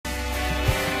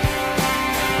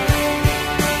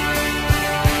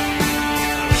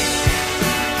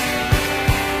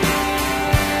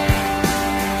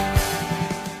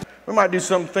We might do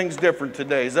some things different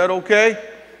today. Is that okay? Are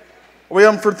we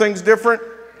up for things different?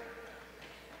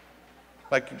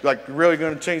 Like you're really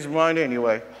going to change your mind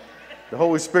anyway. The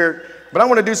Holy Spirit. But I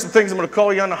want to do some things. I'm going to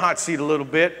call you on the hot seat a little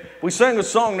bit. We sang a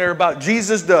song there about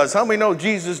Jesus does. How many know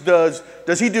Jesus does?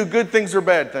 Does he do good things or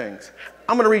bad things?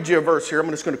 I'm going to read you a verse here. I'm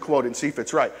just going to quote it and see if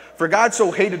it's right. For God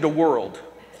so hated the world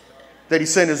that he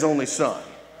sent his only son.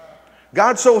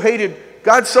 God so hated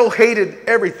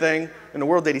everything in the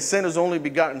world that he sent his only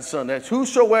begotten son. That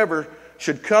whosoever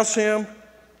should cuss him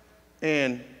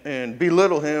and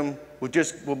belittle him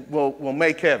will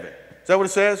make heaven. Is that what it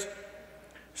says? It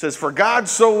says, for God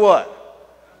so what?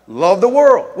 Loved the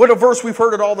world. What a verse, we've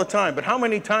heard it all the time. But how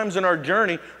many times in our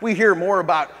journey we hear more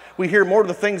of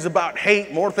the things about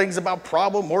hate, more things about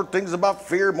problem, more things about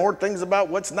fear, more things about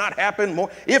what's not happened,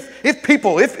 more if,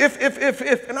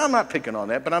 and I'm not picking on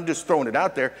that, but I'm just throwing it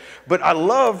out there. But I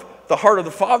love the heart of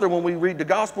the Father when we read the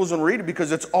Gospels and read it,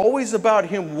 because it's always about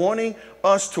him wanting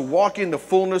us to walk in the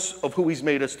fullness of who he's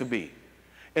made us to be.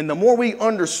 And the more we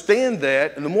understand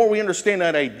that, and the more we understand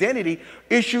that identity,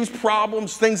 issues,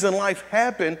 problems, things in life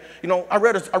happen. You know, I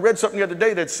read something the other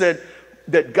day that said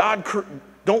that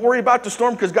don't worry about the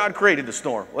storm because God created the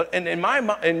storm. And in my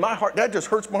heart, that just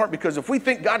hurts my heart, because if we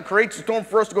think God creates the storm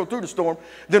for us to go through the storm,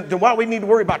 then why do we need to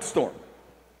worry about the storm?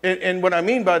 And what I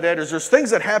mean by that is there's things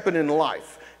that happen in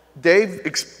life. Dave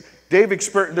experienced,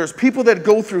 there's people that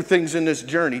go through things in this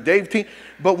journey.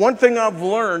 But one thing I've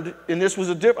learned, and this was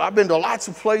I've been to lots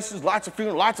of places, lots of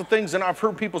funerals, lots of things, and I've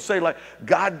heard people say like,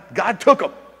 God took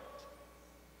them.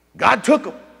 God took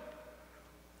them.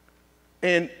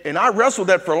 And I wrestled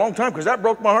that for a long time, because that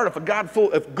broke my heart.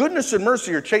 If goodness and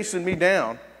mercy are chasing me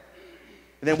down,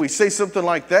 and then we say something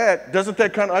like that, doesn't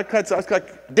that that's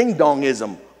like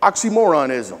ding-dongism,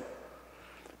 oxymoronism.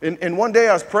 And one day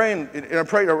I was praying, and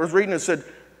I was reading, and it said,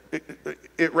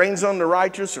 it rains on the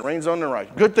righteous, it rains on the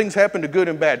righteous. Good things happen to good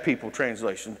and bad people,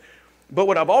 translation. But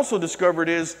what I've also discovered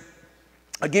is,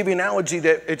 I give you an analogy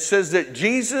that it says that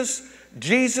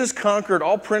Jesus conquered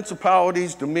all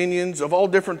principalities, dominions of all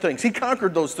different things. He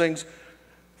conquered those things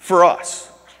for us.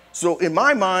 So in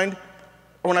my mind,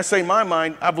 when I say my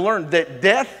mind, I've learned that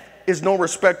death is no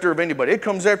respecter of anybody. It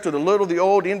comes after the little, the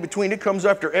old, in between. It comes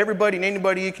after everybody and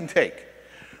anybody you can take.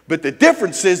 But the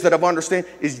difference is that I've understood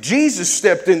is Jesus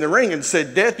stepped in the ring and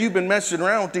said, Death, you've been messing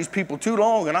around with these people too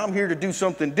long, and I'm here to do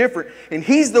something different. And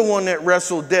he's the one that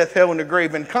wrestled death, hell, and the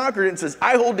grave and conquered it, and says,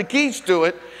 I hold the keys to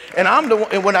it. And I'm the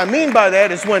one. And what I mean by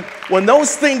that is when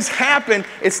those things happen,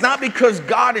 it's not because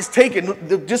God is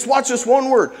taking. Just watch this one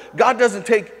word. God doesn't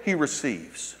take, he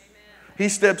receives. Amen. He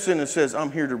steps in and says,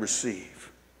 I'm here to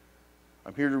receive.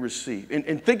 I'm here to receive.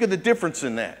 And think of the difference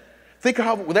in that. Think of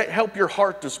how will that help your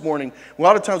heart this morning. A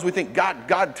lot of times we think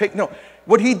God take, no.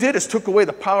 What he did is took away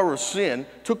the power of sin,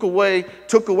 took away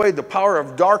the power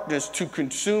of darkness to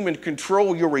consume and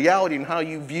control your reality and how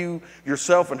you view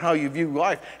yourself and how you view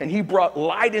life. And he brought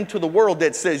light into the world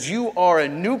that says you are a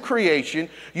new creation.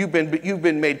 You've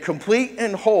been made complete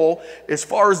and whole. As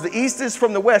far as the east is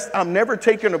from the west, I'm never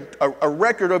taking a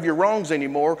record of your wrongs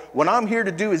anymore. What I'm here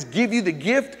to do is give you the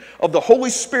gift of the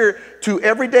Holy Spirit to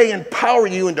every day empower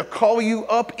you and to call you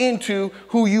up into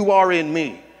who you are in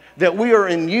me. That we are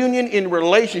in union, in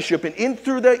relationship, and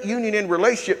through that union in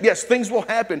relationship, yes, things will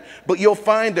happen, but you'll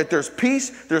find that there's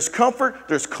peace, there's comfort,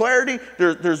 there's clarity,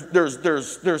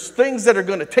 there's things that are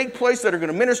going to take place that are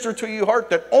going to minister to your heart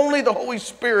that only the Holy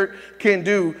Spirit can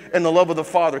do and the love of the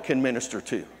Father can minister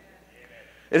to.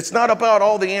 It's not about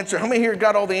all the answers. How many here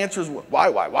got all the answers? Why?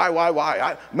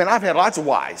 I've had lots of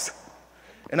whys.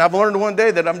 And I've learned one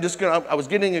day that I was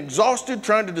getting exhausted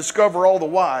trying to discover all the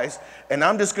whys, and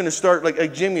I'm just going to start,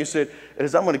 like Jimmy said,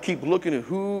 is I'm going to keep looking at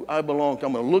who I belong to.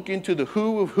 I'm going to look into the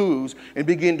who of who's and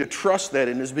begin to trust that.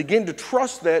 And as I begin to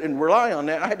trust that and rely on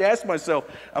that, I had to ask myself,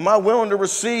 am I willing to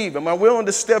receive? Am I willing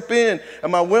to step in?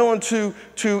 Am I willing to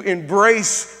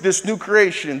embrace this new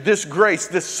creation, this grace,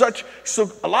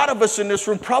 so a lot of us in this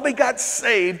room probably got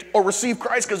saved or received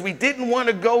Christ because we didn't want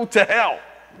to go to hell.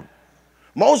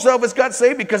 Most of us got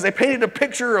saved because they painted a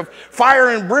picture of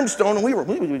fire and brimstone, and we were,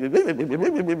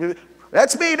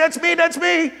 that's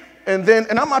me. And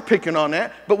I'm not picking on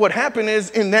that. But what happened is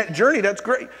in that journey, that's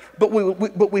great. But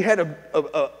we had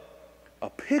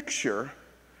a picture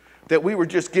that we were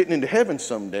just getting into heaven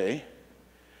someday,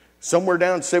 somewhere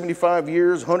down 75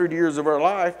 years, 100 years of our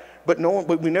life. But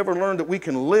we never learned that we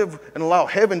can live and allow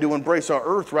heaven to embrace our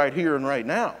earth right here and right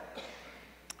now.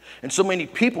 And so many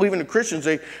people, even the Christians,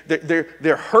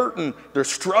 they're hurting, they're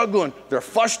struggling, they're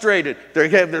frustrated,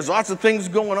 there's lots of things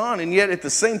going on, and yet at the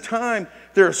same time,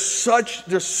 there's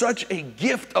such a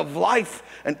gift of life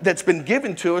that's been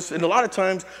given to us, and a lot of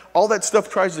times, all that stuff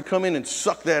tries to come in and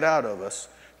suck that out of us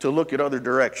to look at other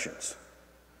directions.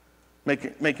 And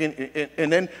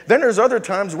then there's other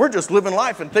times we're just living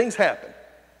life and things happen.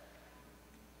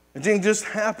 And things just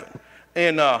happen.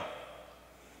 And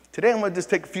today I'm going to just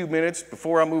take a few minutes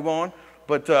before I move on.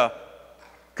 But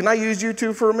can I use you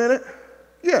two for a minute?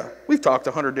 Yeah, we've talked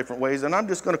 100 different ways, and I'm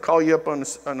just going to call you up I'm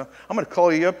going to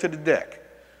call you up to the deck.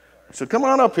 So come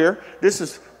on up here. This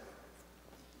is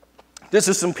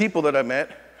some people that I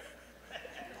met.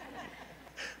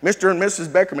 Mr. and Mrs.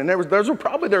 Beckerman. Those were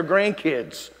probably their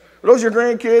grandkids. Are those your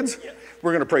grandkids? Yeah.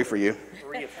 We're going to pray for you.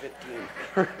 3 of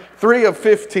 15. 3 of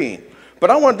 15.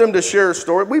 But I want them to share a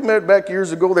story. We met back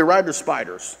years ago. They ride their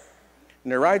spiders.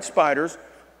 And they ride spiders.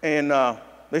 And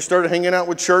they started hanging out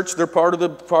with church. They're part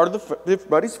of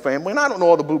everybody's family. And I don't know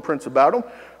all the blueprints about them.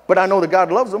 But I know that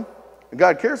God loves them. And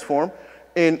God cares for them.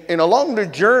 And along their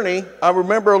journey, I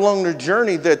remember along their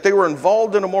journey that they were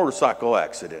involved in a motorcycle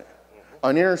accident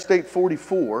on Interstate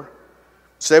 44,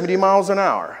 70 miles an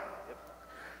hour.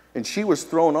 And she was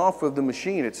thrown off of the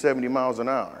machine at 70 miles an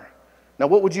hour. Now,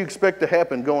 what would you expect to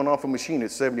happen going off a machine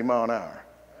at 70 miles an hour?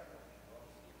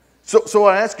 So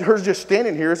I asked her, just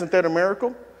standing here, isn't that a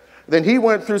miracle? Then he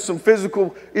went through some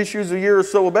physical issues a year or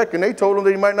so back, and they told him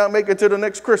that he might not make it to the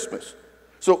next Christmas.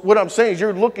 So what I'm saying is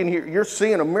you're looking here, you're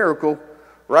seeing a miracle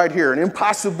right here, an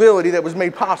impossibility that was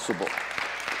made possible.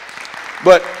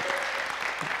 But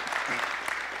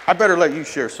I better let you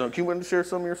share some. Can you want to share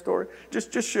some of your story?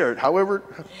 Just share it. However,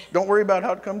 don't worry about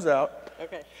how it comes out.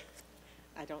 Okay.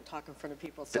 I don't talk in front of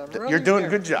people, so I'm really You're doing a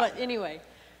scared. good job. But anyway,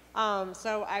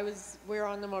 so we were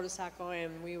on the motorcycle,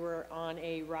 and we were on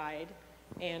a ride,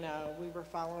 and we were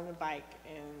following a bike,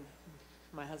 and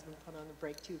my husband put on the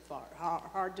brake too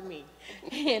hard to me,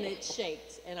 and it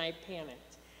shaked, and I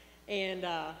panicked, and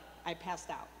I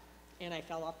passed out, and I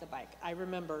fell off the bike. I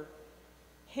remember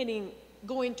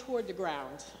going toward the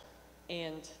ground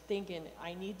and thinking,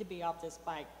 I need to be off this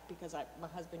bike because my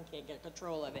husband can't get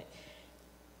control of it.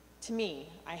 To me,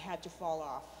 I had to fall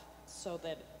off so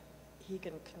that he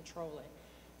can control it.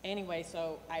 Anyway,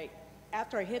 so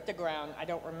after I hit the ground, I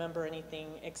don't remember anything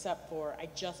except for I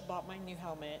just bought my new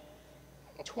helmet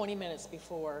 20 minutes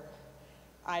before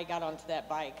I got onto that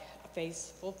bike,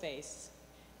 full face,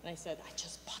 and I said, I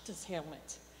just bought this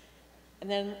helmet. And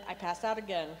then I passed out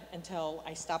again until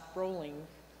I stopped rolling,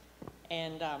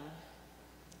 and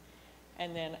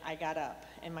then I got up,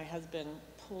 and my husband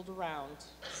pulled around.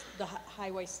 The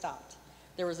highway stopped.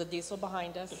 There was a diesel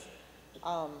behind us,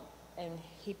 and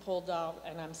he pulled out,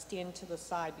 and I'm standing to the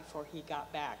side before he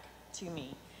got back to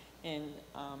me. And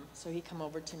so he come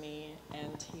over to me,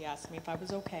 and he asked me if I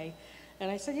was okay,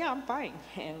 and I said, yeah, I'm fine,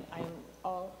 and I'm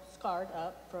all scarred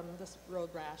up from this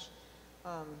road rash,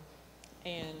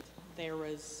 and there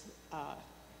was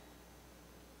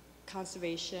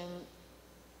conservation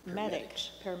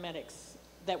paramedics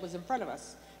that was in front of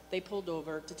us. They pulled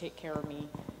over to take care of me,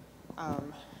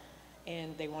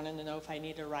 and they wanted to know if I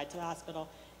needed a ride to the hospital.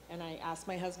 And I asked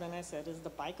my husband, I said, is the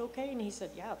bike okay? And he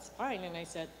said, yeah, it's fine. And I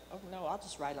said, oh no, I'll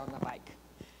just ride on the bike.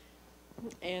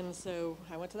 And so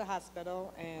I went to the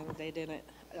hospital, and they didn't,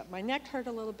 my neck hurt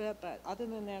a little bit, but other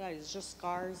than that, I was just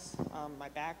scars. My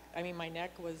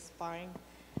neck was fine.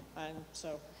 And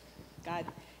so, God,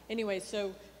 anyway,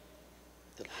 so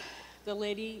the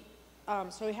lady,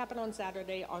 so it happened on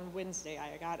Saturday. On Wednesday,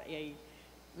 I got a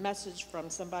message from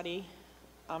somebody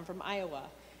from Iowa.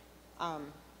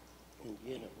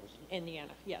 Indiana, wasn't it?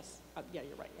 Indiana, yes. Yeah,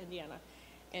 you're right, Indiana.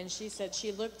 And she said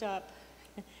she looked up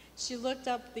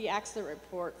the accident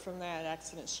report from that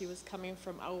accident. She was coming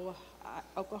from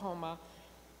Oklahoma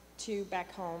to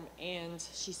back home, and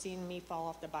she seen me fall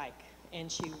off the bike. And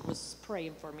she was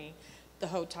praying for me the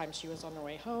whole time she was on her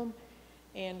way home.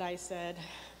 And I said,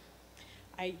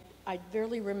 I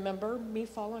barely remember me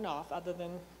falling off other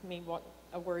than me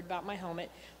a word about my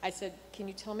helmet. I said, can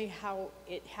you tell me how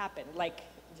it happened? Like,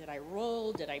 did I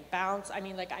roll? Did I bounce? I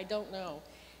don't know.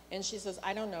 And she says,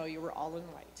 I don't know. You were all in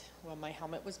white. Well, my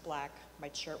helmet was black. My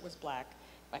shirt was black.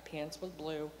 My pants was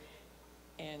blue.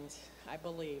 And I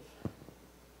believe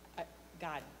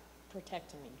God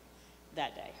protected me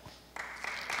that day.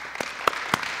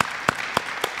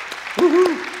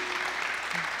 Woohoo!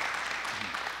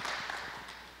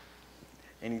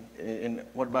 And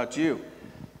what about you?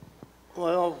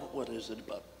 Well, what is it,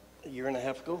 about a year and a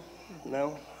half ago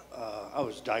now? I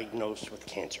was diagnosed with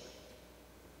cancer.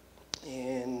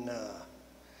 And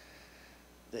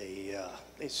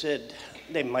they said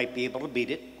they might be able to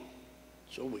beat it.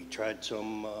 So we tried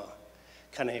some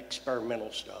kind of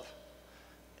experimental stuff.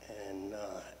 And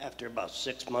after about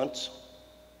 6 months,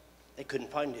 they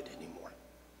couldn't find it anymore.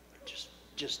 It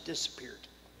just disappeared.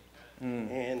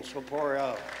 And so for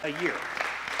a year.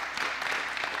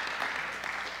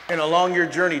 And along your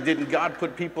journey, didn't God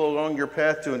put people along your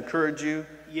path to encourage you?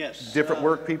 Yes. Different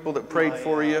work people that prayed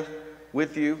for you,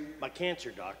 with you? My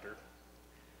cancer doctor,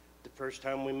 the first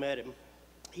time we met him,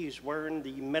 he was wearing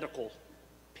the medical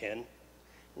pin,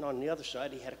 and on the other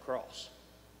side he had a cross.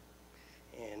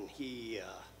 And he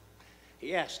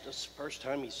asked us the first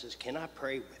time, he says, "Can I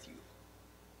pray with you?"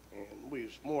 And we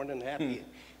was more than happy.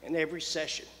 And every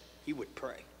session he would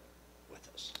pray with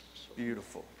us. So.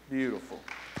 Beautiful, beautiful.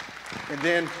 And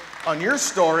then on your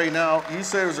story, now you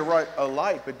said it was a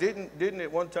light, but didn't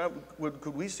at one time,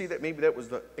 could we see that maybe that was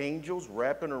the angels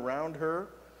wrapping around her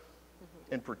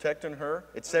and protecting her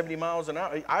at 70 miles an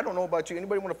hour? I don't know about you.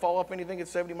 Anybody want to fall off anything at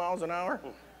 70 miles an hour?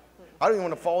 I don't even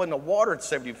want to fall in the water at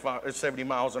 70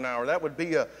 miles an hour. That would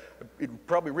be it'd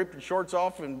probably rip your shorts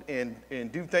off and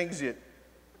do things that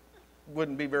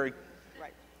wouldn't be very.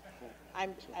 Right.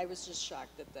 I was just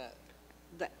shocked that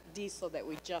the diesel that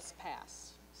we just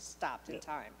passed stopped in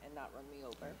time and not run me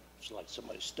over. It's like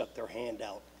somebody stuck their hand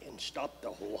out and stopped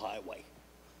the whole highway.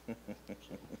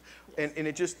 And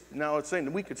it just, now it's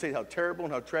saying, we could say how terrible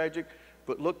and how tragic,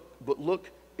 but look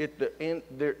at the end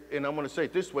there, and I'm going to say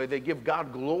it this way, they give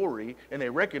God glory and they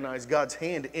recognize God's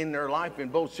hand in their life in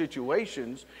both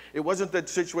situations. It wasn't that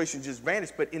situation just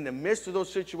vanished, but in the midst of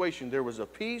those situations, there was a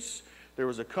peace, there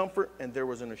was a comfort, and there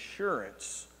was an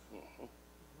assurance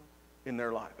in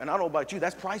their life. And I don't know about you,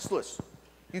 that's priceless.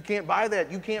 You can't buy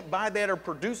that. You can't buy that or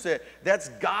produce that. That's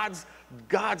God's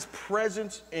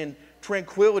presence and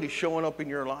tranquility showing up in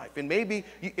your life. And maybe,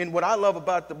 and what I love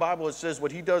about the Bible, it says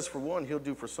what he does for one, he'll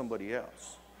do for somebody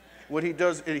else. What he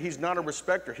does, he's not a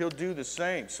respecter. He'll do the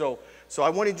same. So I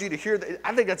wanted you to hear that.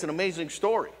 I think that's an amazing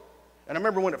story. And I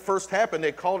remember when it first happened,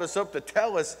 they called us up to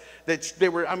tell us that I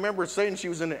remember saying she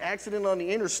was in an accident on the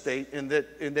interstate and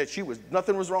that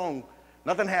nothing was wrong.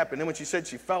 Nothing happened. Then when she said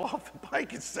she fell off the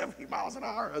bike at 70 miles an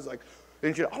hour, I was like,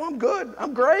 and she said, "Oh, I'm good.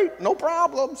 I'm great. No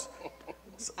problems."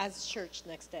 I was at church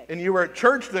next day. And you were at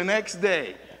church the next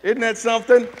day. Isn't that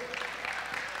something?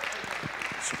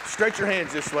 Stretch your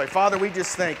hands this way. Father, we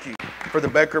just thank you for the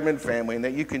Beckerman family and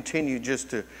that you continue just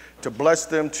to bless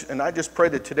them. And I just pray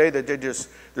that today that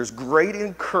there's great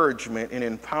encouragement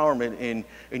and empowerment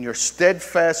in your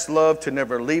steadfast love to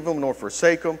never leave them nor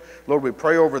forsake them. Lord, we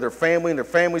pray over their family and their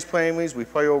families. We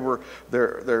pray over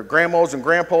their grandmas and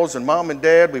grandpas and mom and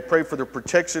dad. We pray for the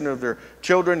protection of their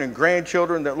children and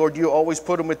grandchildren, that, Lord, you always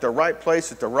put them at the right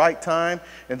place at the right time,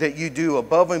 and that you do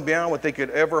above and beyond what they could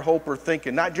ever hope or think,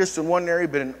 and not just in one area,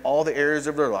 but in all the areas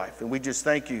of their life. And we just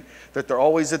thank you that they're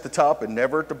always at the top and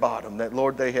never at the bottom, that,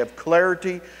 Lord, they have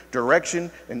clarity,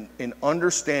 direction, and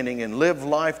understanding, and live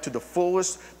life to the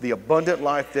fullest, the abundant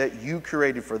life that you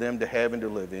created for them to have and to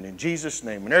live in. In Jesus'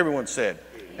 name. And everyone said,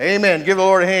 amen. Give the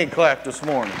Lord a hand clap this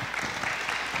morning.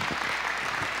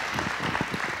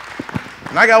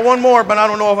 And I got one more, but I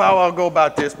don't know how I'll go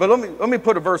about this. But let me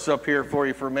put a verse up here for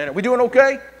you for a minute. We doing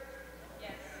okay?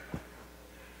 Yes.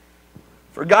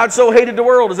 For God so hated the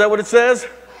world. Is that what it says?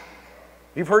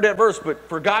 You've heard that verse, but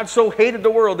for God so hated the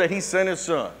world that he sent his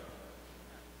son.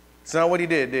 It's not what he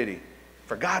did he?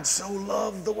 For God so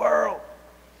loved the world.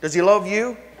 Does he love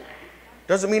you?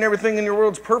 Doesn't mean everything in your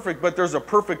world's perfect, but there's a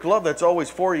perfect love that's always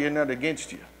for you and not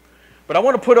against you. But I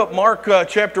want to put up Mark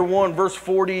chapter 1, verse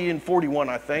 40 and 41,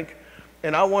 I think.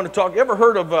 And I want to talk, you ever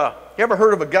heard of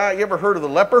a guy, you ever heard of the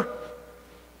leper?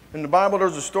 In the Bible,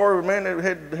 there's a story of a man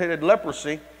that had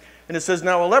leprosy. And it says,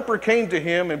 now a leper came to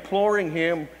him, imploring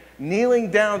him,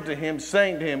 kneeling down to him,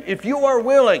 saying to him, if you are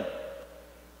willing,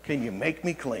 can you make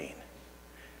me clean?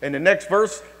 And the next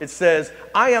verse, it says,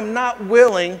 I am not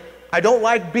willing. I don't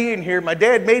like being here. My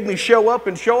dad made me show up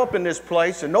in this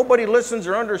place, and nobody listens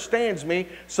or understands me,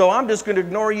 so I'm just going to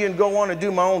ignore you and go on and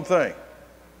do my own thing.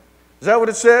 Is that what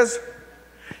it says?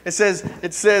 It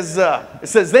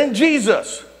says, then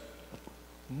Jesus,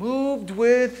 moved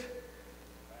with,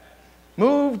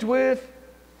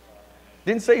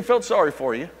 didn't say he felt sorry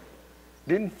for you.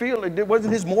 Didn't feel it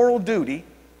wasn't his moral duty.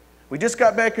 We just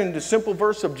got back into the simple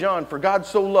verse of John, for God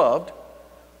so loved.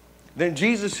 Then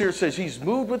Jesus here says he's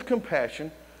moved with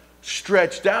compassion,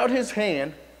 stretched out his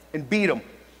hand, and beat him.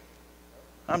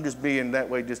 I'm just being that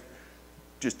way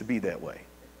just to be that way.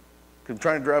 Because I'm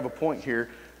trying to drive a point here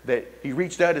that he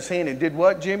reached out his hand and did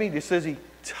what, Jimmy? It says he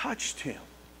touched him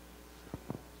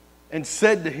and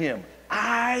said to him,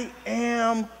 I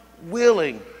am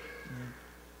willing.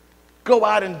 go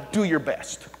out and do your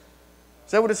best.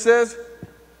 Is that what it says?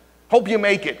 Hope you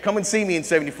make it. Come and see me in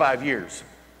 75 years.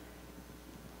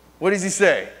 What does he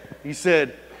say? He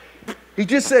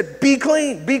just said, be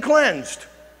clean, be cleansed.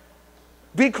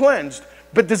 Be cleansed.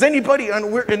 But does anybody,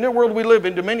 in the world we live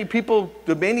in, do many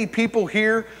people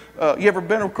here, you ever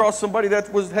been across somebody that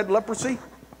had leprosy?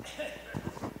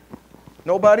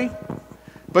 Nobody?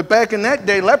 But back in that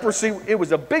day, leprosy, it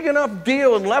was a big enough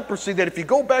deal in leprosy that if you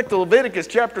go back to Leviticus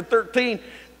chapter 13,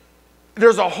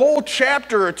 there's a whole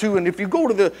chapter or two, and if you go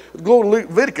to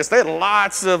Leviticus, they had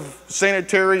lots of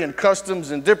sanitary and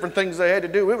customs and different things they had to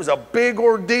do. It was a big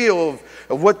ordeal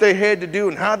of what they had to do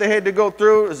and how they had to go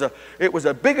through. It was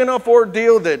a big enough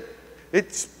ordeal that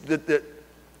there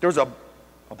was a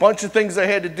bunch of things they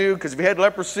had to do, because if you had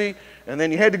leprosy, and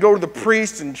then you had to go to the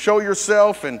priest and show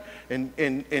yourself, and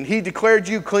he declared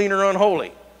you clean or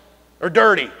unholy, or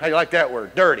dirty. How do you like that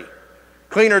word? Dirty.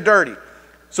 Clean or dirty.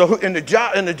 So and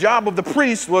the job of the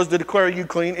priest was to declare you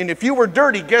clean. And if you were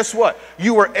dirty, guess what?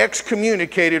 You were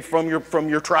excommunicated from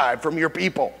your tribe, from your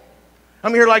people. How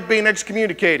many here like being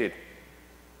excommunicated?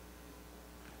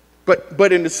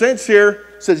 But in the sense here,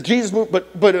 it says Jesus moved,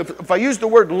 but if I use the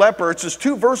word leper, it's just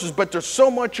 2 verses, but there's so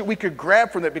much that we could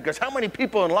grab from that, because how many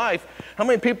people in life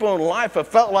have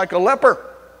felt like a leper?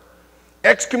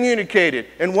 Excommunicated.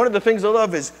 And one of the things I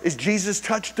love is Jesus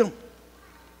touched them.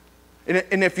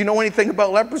 And if you know anything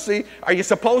about leprosy, are you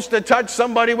supposed to touch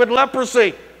somebody with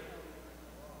leprosy?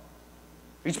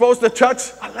 You're supposed to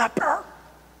touch a leper.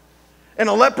 And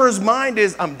a leper's mind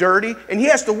is, I'm dirty, and he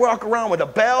has to walk around with a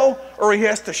bell, or he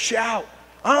has to shout,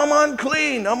 I'm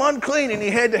unclean, I'm unclean. And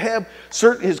he had to have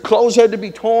his clothes had to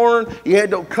be torn, he had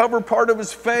to cover part of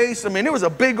his face. I mean, it was a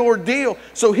big ordeal.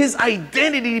 So his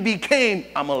identity became,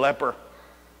 I'm a leper.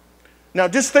 Now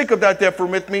just think about that for a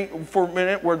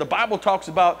minute, where the Bible talks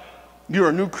about you're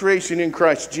a new creation in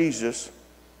Christ Jesus.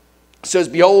 It says,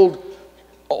 behold,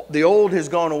 the old has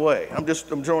gone away. I'm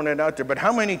throwing that out there. But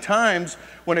how many times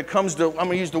when it comes to, I'm going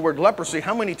to use the word leprosy,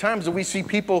 how many times do we see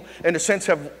people in a sense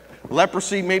have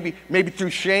leprosy, maybe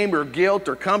through shame or guilt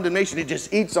or condemnation? It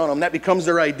just eats on them. That becomes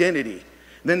their identity.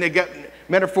 And then they got,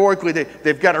 metaphorically,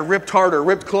 they've got a ripped heart or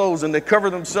ripped clothes, and they cover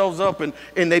themselves up, and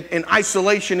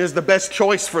isolation is the best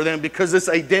choice for them, because this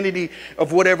identity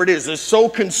of whatever it is has so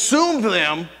consumed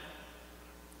them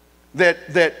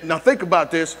that now think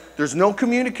about this, there's no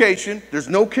communication, there's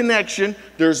no connection,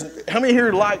 how many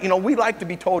here like, we like to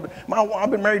be told, I've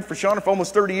been married for Shauna for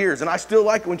almost 30 years, and I still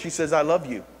like it when she says, I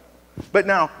love you. But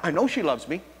now, I know she loves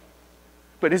me,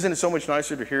 but isn't it so much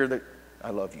nicer to hear that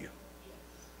I love you?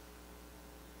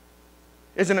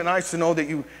 Isn't it nice to know that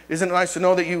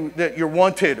you're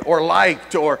wanted or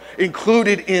liked or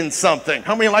included in something?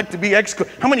 How many like to be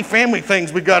how many family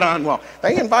things we got on? Well,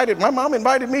 my mom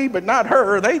invited me, but not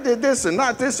her. They did this and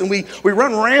not this. And we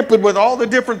run rampant with all the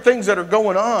different things that are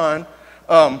going on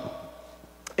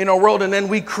in our world. And then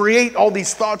we create all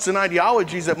these thoughts and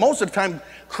ideologies that most of the time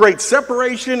create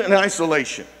separation and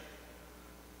isolation.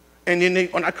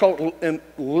 And I call it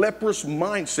a leprous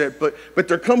mindset, but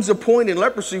there comes a point in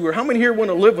leprosy where how many here want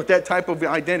to live with that type of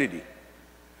identity?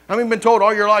 How many have been told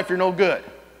all your life you're no good?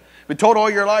 Been told all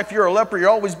your life you're a leper,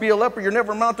 you'll always be a leper, you're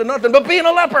never amount to nothing but being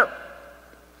a leper.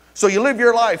 So you live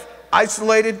your life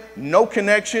isolated, no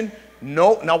connection,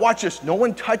 now watch this, no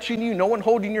one touching you, no one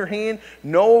holding your hand,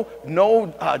 no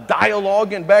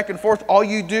dialoguing back and forth. All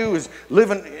you do is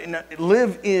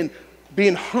live in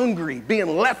being hungry,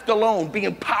 being left alone,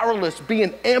 being powerless,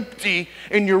 being empty,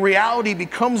 and your reality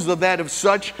becomes of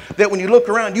such that when you look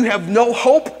around, you have no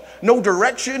hope, no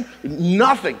direction,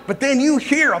 nothing. But then you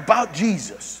hear about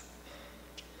Jesus.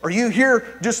 Or you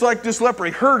hear, just like this leper,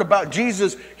 he heard about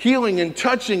Jesus healing and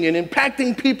touching and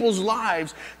impacting people's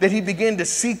lives, that he began to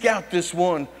seek out this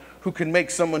one who can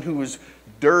make someone who is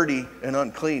dirty and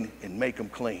unclean and make them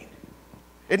clean.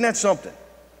 Isn't that something?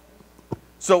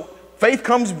 So, faith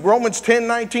comes, Romans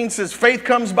 10:19 says, faith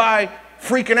comes by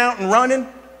freaking out and running,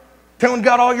 telling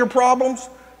God all your problems.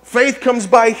 Faith comes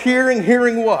by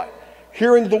hearing what?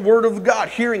 Hearing the word of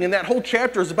God. And that whole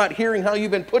chapter is about hearing how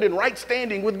you've been put in right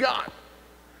standing with God.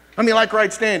 How many like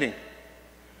right standing?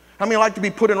 How many like to be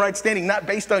put in right standing, not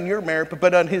based on your merit,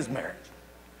 but on his merit?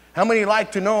 How many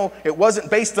like to know it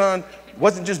wasn't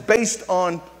just based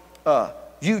on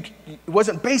you, it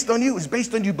wasn't based on you, it was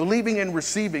based on you believing and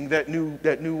receiving that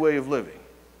new way of living.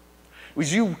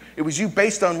 It was you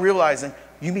based on realizing,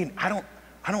 you mean I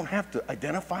don't have to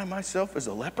identify myself as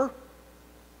a leper?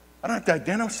 I don't have to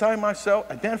identify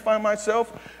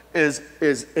myself as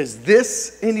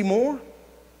this anymore?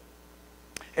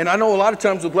 And I know a lot of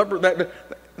times with leper,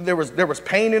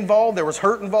 pain involved, there was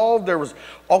hurt involved, there was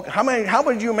how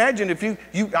would you imagine if I'm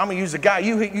gonna use a guy,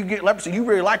 you get leprosy, you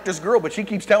really like this girl, but she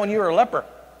keeps telling you you're a leper.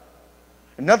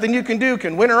 And nothing you can do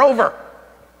can win her over.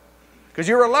 Because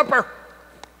you're a leper.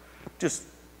 Just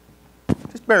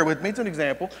bear with me, it's an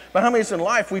example. But how many of us in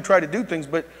life we try to do things,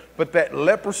 but that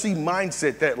leprosy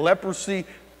mindset, that leprosy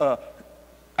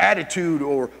attitude,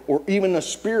 or even a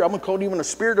spirit, I'm going to call it even a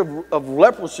spirit of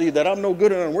leprosy, that I'm no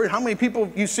good and unworthy. How many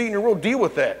people you see in your world deal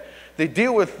with that? They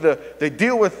deal with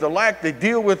the lack, they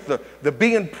deal with the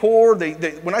being poor.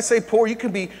 When I say poor, you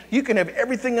can have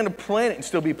everything on the planet and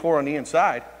still be poor on the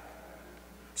inside.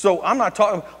 So I'm not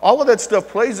talking, all of that stuff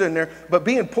plays in there, but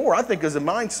being poor, I think, is a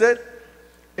mindset,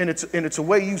 and it's a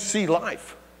way you see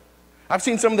life. I've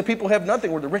seen some of the people have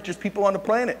nothing, were the richest people on the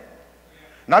planet.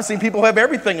 And I've seen people have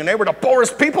everything, and they were the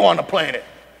poorest people on the planet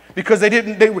because they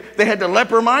had the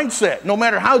leper mindset. No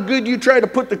matter how good you tried to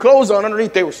put the clothes on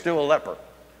underneath, they were still a leper.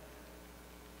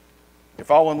 You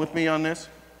following with me on this?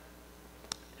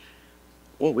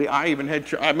 Well, I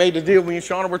made a deal when you and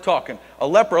Shauna were talking. A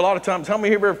leper, a lot of times, how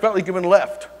many of you have ever felt like you've been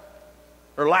left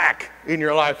or lack in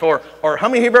your life? Or how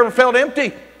many of you have ever felt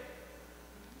empty?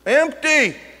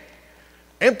 Empty.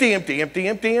 Empty, empty, empty,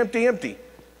 empty, empty, empty.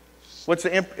 What's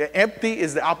the empty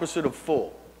is the opposite of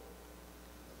full.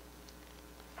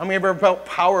 How many of you have ever felt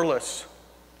powerless? How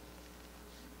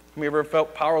many of you have ever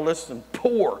felt powerless and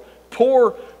poor?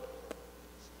 Poor.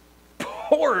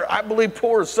 I believe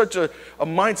poor is such a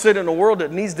mindset in the world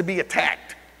that needs to be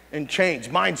attacked and changed.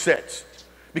 Mindsets.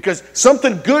 Because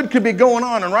something good could be going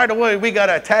on, and right away we got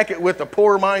to attack it with a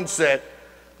poor mindset.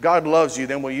 God loves you,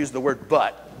 then we'll use the word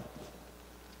but.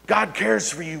 God cares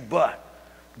for you, but.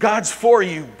 God's for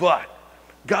you, but.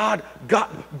 God, a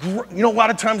lot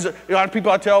of times, a lot of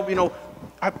people I tell,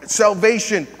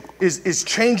 salvation is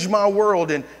changed my world,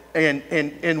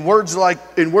 and words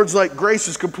like grace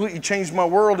has completely changed my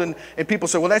world, and people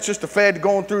say, well, that's just a fad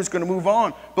going through, it's going to move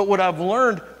on. But what I've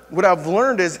learned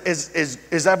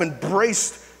is I've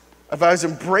embraced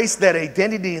that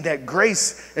identity and that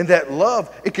grace and that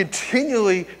love.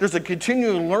 There's a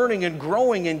continual learning and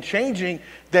growing and changing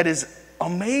that is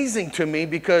amazing to me,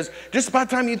 because just by the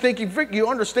time you think you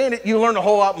understand it, you learn a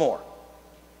whole lot more.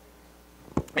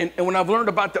 And when I've learned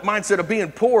about the mindset of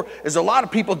being poor, is a lot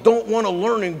of people don't want to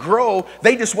learn and grow.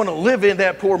 They just want to live in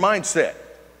that poor mindset.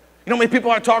 You know how many people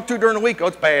I talk to during the week? Oh,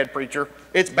 it's bad, preacher.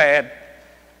 It's bad.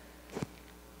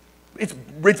 It's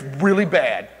really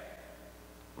bad.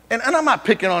 And I'm not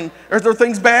picking on, are there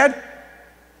things bad?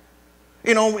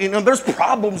 There's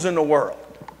problems in the world.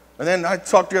 And then I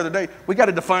talked the other day, we got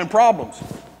to define problems.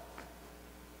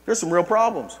 There's some real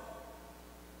problems.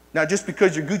 Now, just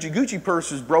because your Gucci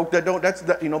purse is broke, but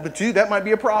to you, that might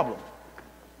be a problem.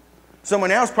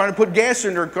 Someone else trying to put gas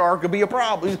in their car could be a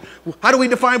problem. How do we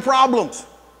define problems?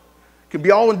 It could be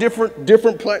all in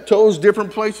different plateaus,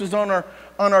 different places on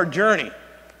our journey.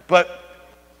 But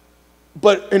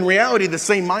in reality, the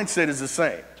same mindset is the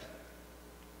same.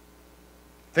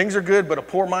 Things are good, but a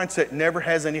poor mindset never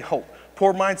has any hope.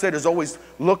 Poor mindset is always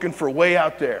looking for a way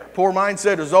out there. Poor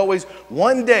mindset is always,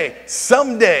 one day,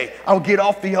 someday, I'll get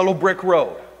off the yellow brick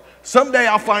road. Someday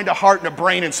I'll find a heart and a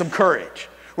brain and some courage.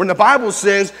 When the Bible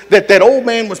says that old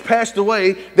man was passed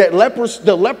away, the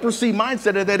leprosy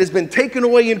mindset of that has been taken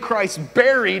away in Christ,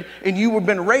 buried, and you have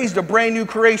been raised a brand new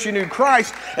creation in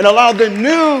Christ, and allow the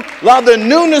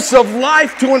newness of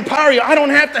life to empower you. I don't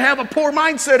have to have a poor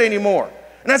mindset anymore.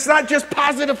 And that's not just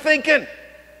positive thinking.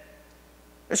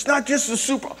 It's not just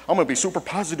I'm going to be super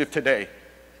positive today.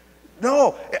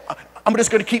 No, I'm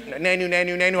just going to keep, nanu.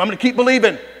 I'm going to keep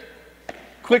believing.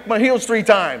 Click my heels 3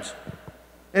 times.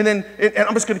 And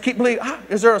I'm just going to keep believing.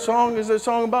 Is there a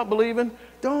song about believing?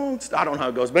 I don't know how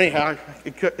it goes. But anyhow,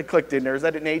 it clicked in there. Is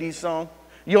that an 80s song?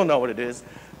 You'll know what it is.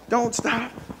 Don't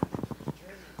stop.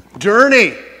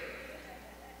 Journey.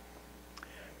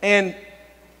 And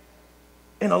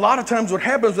a lot of times what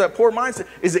happens with that poor mindset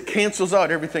is it cancels out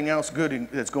everything else good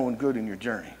that's going good in your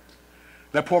journey.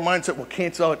 That poor mindset will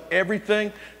cancel out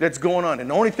everything that's going on. And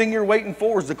the only thing you're waiting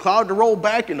for is the cloud to roll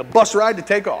back and the bus ride to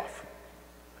take off.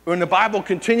 When the Bible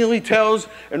continually tells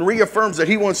and reaffirms that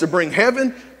he wants to bring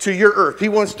heaven to your earth. He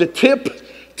wants to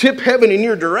tip heaven in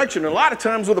your direction. And a lot of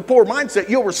times with a poor mindset,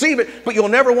 you'll receive it, but you'll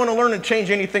never want to learn and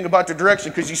change anything about the direction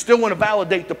because you still want to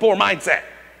validate the poor mindset.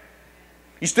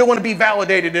 You still want to be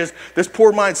validated as this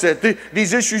poor mindset.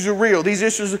 These issues are real. Do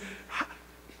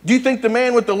you think the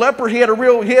man with the leper, he had a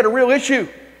real issue?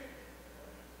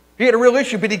 He had a real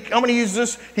issue, but I'm going to use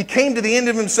this. He came to the end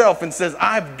of himself and says,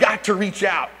 I've got to reach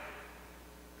out.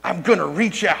 I'm going to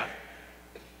reach out.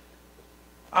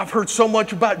 I've heard so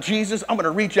much about Jesus. I'm going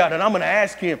to reach out and I'm going to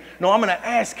ask him. No, I'm going to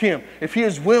ask him if he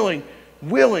is willing.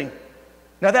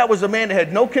 Now, that was a man that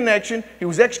had no connection. He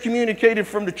was excommunicated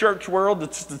from the church world,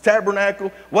 the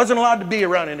tabernacle, wasn't allowed to be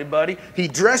around anybody. He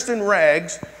dressed in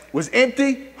rags, was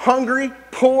empty, hungry,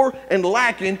 poor, and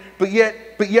lacking, but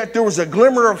yet there was a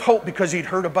glimmer of hope because he'd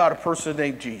heard about a person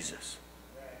named Jesus.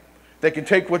 That can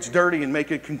take what's dirty and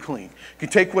make it clean. Can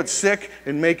take what's sick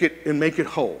and make it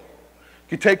whole.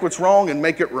 Can take what's wrong and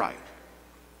make it right.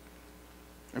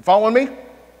 You following me?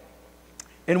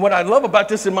 And what I love about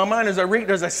this in my mind as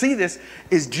I see this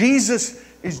is Jesus.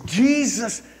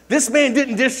 This man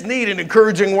didn't just need an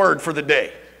encouraging word for the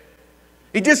day.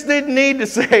 He just didn't need to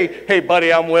say, hey,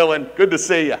 buddy, I'm willing. Good to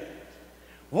see you.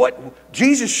 What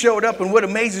Jesus showed up, and what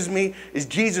amazes me is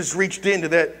Jesus reached into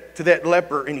that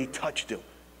leper and he touched him.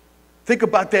 Think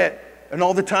about that. And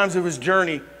all the times of his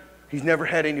journey, he's never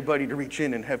had anybody to reach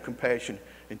in and have compassion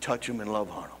and touch him and love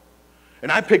on him.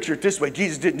 And I picture it this way.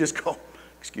 Jesus didn't just go,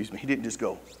 he didn't just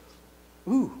go,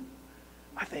 ooh.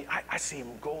 I see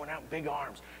him going out big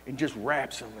arms and just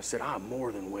wraps him and said, I'm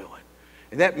more than willing.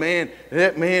 And that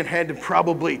man had to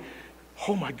probably,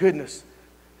 oh my goodness.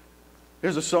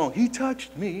 There's a song, he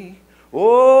touched me.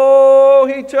 Oh,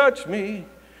 he touched me.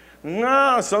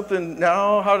 How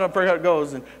do I pray how it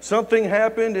goes? And something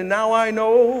happened and now I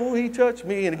know he touched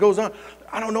me. And it goes on.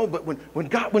 I don't know, but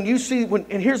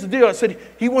and here's the deal. I said,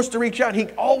 he wants to reach out. He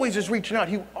always is reaching out.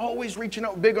 He always reaching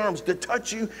out with big arms to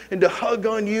touch you and to hug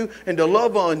on you and to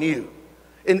love on you.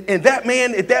 And that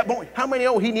man at that point, how many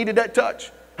know he needed that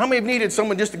touch? How many have needed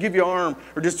someone just to give you an arm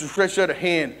or just to stretch out a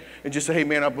hand and just say, hey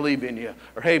man, I believe in you.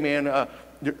 Or hey man,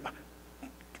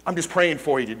 I'm just praying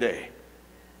for you today.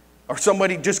 Or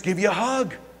somebody just give you a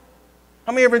hug.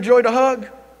 How many ever enjoyed a hug?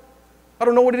 I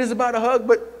don't know what it is about a hug,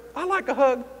 but I like a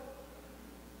hug.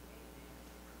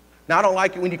 Now, I don't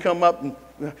like it when you come up. And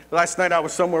last night I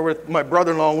was somewhere with my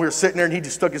brother-in-law, and we were sitting there, and he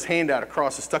just stuck his hand out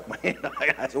across and stuck my hand out.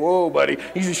 I said, whoa, buddy.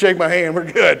 He just shake my hand.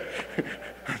 We're good.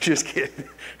 I'm just kidding.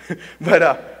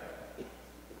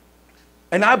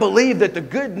 And I believe that the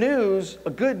good news,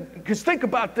 because think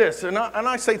about this, and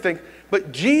I say think,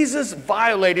 but Jesus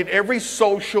violated every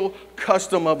social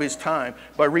custom of his time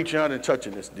by reaching out and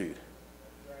touching this dude.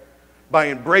 By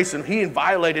embracing him, he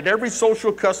violated every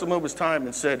social custom of his time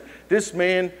and said, this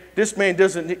man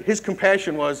doesn't, his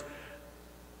compassion was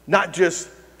not just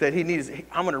that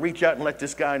I'm going to reach out and let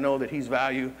this guy know that he's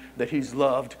valued, that he's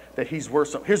loved, that he's worth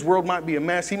something. His world might be a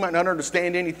mess. He might not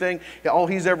understand anything. All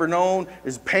he's ever known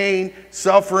is pain,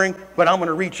 suffering, but I'm going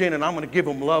to reach in and I'm going to give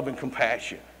him love and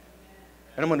compassion.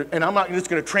 And I'm not just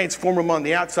going to transform him on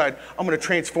the outside. I'm going to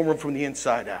transform him from the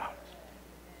inside out.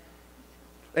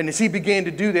 And as he began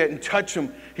to do that and touch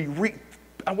him,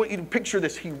 I want you to picture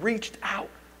this. He reached out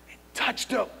and touched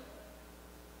him.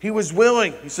 He was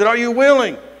willing. He said, are you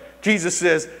willing? Jesus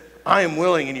says, I am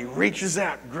willing. And he reaches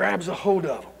out, grabs a hold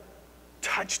of him,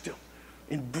 touched him,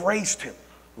 embraced him,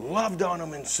 loved on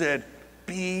him, and said,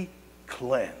 be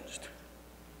cleansed.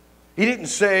 He didn't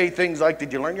say things like,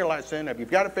 did you learn your lesson? Have you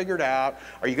got it figured out?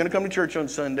 Are you going to come to church on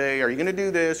Sunday? Are you going to do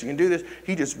this? You can do this.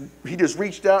 He just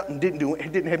reached out and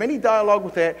didn't have any dialogue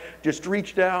with that. Just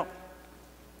reached out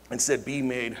and said, be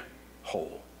made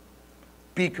whole.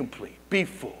 Be complete. Be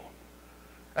full.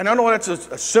 And I know that's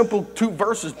a simple 2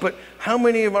 verses, but how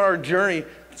many of our journey,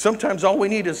 sometimes all we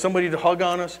need is somebody to hug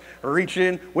on us or reach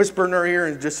in, whisper in our ear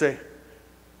and just say,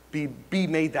 be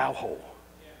made thou whole.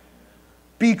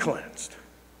 Be cleansed.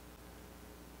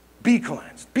 Be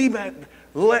cleansed.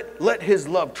 Let his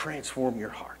love transform your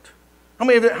heart. How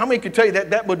many could tell you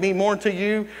that would mean more to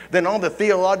you than all the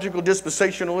theological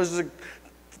dispensationalistic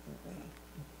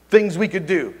things we could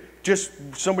do? Just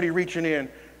somebody reaching in,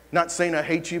 not saying I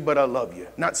hate you, but I love you.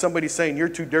 Not somebody saying you're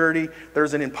too dirty,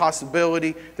 there's an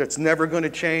impossibility that's never going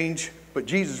to change. But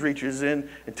Jesus reaches in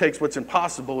and takes what's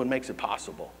impossible and makes it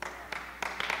possible.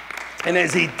 And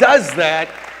as he does that,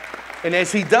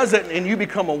 and you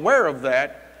become aware of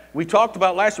that, we talked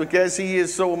about last week, as he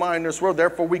is, so am I in this world.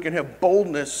 Therefore, we can have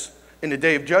boldness in the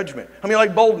day of judgment. How many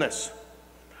like boldness?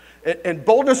 And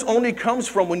boldness only comes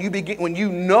from when you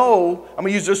know, I'm going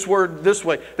to use this word this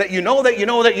way, that you know that you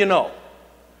know that you know.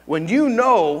 When you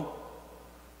know,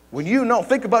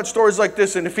 think about stories like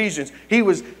this in Ephesians. You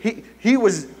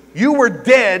were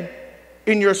dead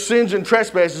in your sins and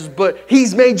trespasses, but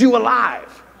he's made you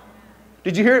alive.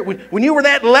 Did you hear it? When you were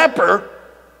that leper,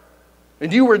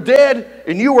 and you were dead,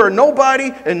 and you were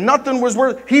nobody, and nothing was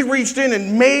worth, he reached in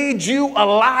and made you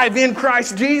alive in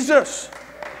Christ Jesus.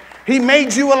 He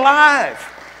made you alive.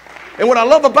 And what I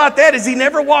love about that is he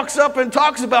never walks up and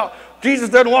talks about, Jesus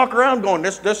doesn't walk around going,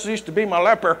 this used to be my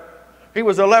leper. He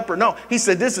was a leper. No, he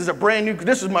said, this is a brand new,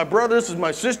 this is my brother, this is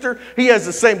my sister. He has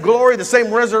the same glory, the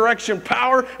same resurrection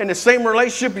power, and the same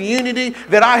relationship and unity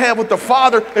that I have with the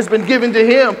Father has been given to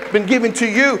him, been given to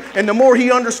you. And the more he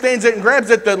understands it and grabs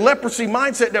it, the leprosy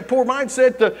mindset, that poor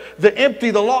mindset, the empty,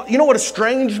 the lost. You know what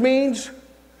estranged means?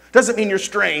 Doesn't mean you're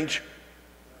strange.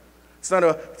 It's not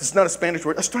a Spanish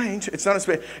word. Estrange. It's not a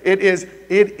Spanish. It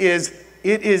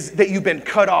is that you've been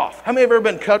cut off. How many have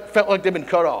ever felt like they've been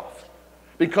cut off?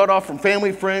 Been cut off from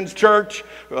family, friends, church,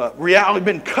 reality,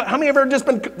 been cut. How many have ever just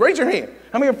been, raise your hand.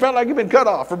 How many have felt like you've been cut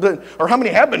off? Or how many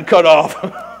have been cut off?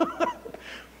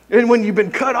 And when you've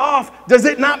been cut off, does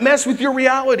it not mess with your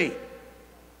reality?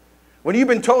 When you've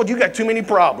been told you got too many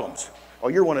problems, oh,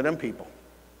 you're one of them people.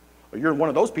 Or you're one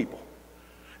of those people.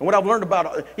 And what I've learned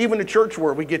about, even the church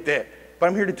world, we get that. But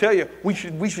I'm here to tell you, we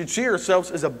should see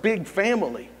ourselves as a big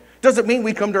family. Doesn't mean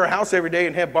we come to our house every day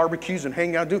and have barbecues and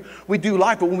hang out. We do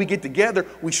life, but when we get together,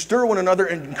 we stir one another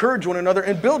and encourage one another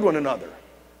and build one another.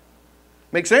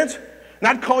 Make sense?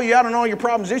 Not call you out on all your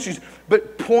problems, issues,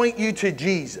 but point you to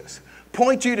Jesus.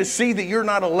 Point you to see that you're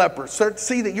not a leper.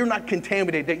 See that you're not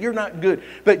contaminated, that you're not good,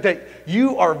 but that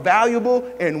you are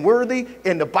valuable and worthy.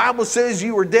 And the Bible says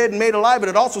you were dead and made alive, but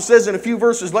it also says in a few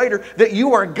verses later that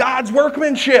you are God's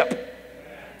workmanship.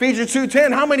 Ephesians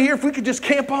 2:10, how many here, if we could just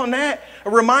camp on that,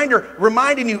 a reminder,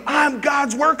 reminding you, I'm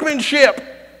God's workmanship.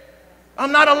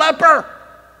 I'm not a leper.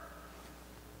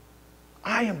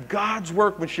 I am God's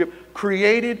workmanship,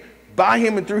 created by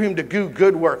him and through him to do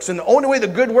good works. And the only way the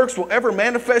good works will ever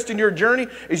manifest in your journey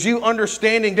is you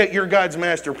understanding that you're God's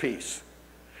masterpiece.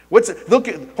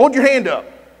 Hold your hand up.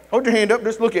 Hold your hand up,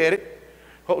 just look at it.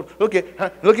 Look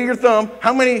at your thumb.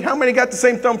 How many got the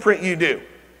same thumbprint you do?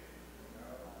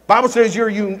 Bible says you're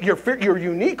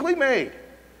uniquely made.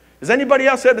 Does anybody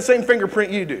else have the same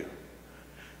fingerprint you do?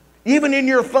 Even in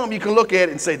your thumb, you can look at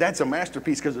it and say, that's a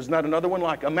masterpiece because there's not another one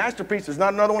like it. A masterpiece is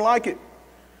not another one like it.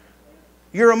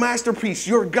 You're a masterpiece.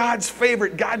 You're God's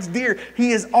favorite, God's dear.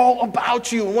 He is all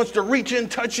about you and wants to reach in,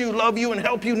 touch you, love you, and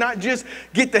help you not just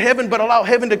get to heaven, but allow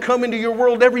heaven to come into your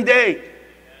world every day.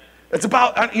 It's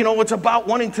about, it's about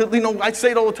wanting to, I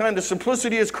say it all the time, the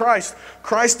simplicity is Christ.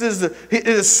 Christ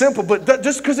is simple, but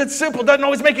just because it's simple doesn't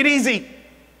always make it easy.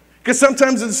 Because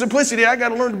sometimes in the simplicity, I got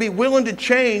to learn to be willing to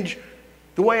change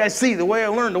the way I see, the way I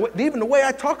learn, even the way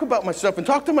I talk about myself and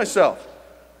talk to myself.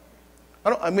 I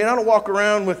don't walk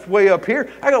around with way up here.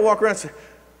 I got to walk around and say,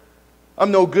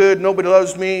 I'm no good, nobody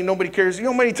loves me, nobody cares. You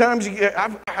know how many times,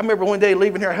 I remember one day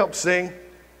leaving here, I helped sing.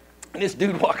 And this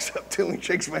dude walks up to me and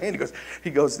shakes my hand. He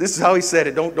goes, this is how he said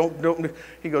it. Don't.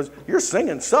 He goes, your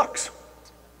singing sucks.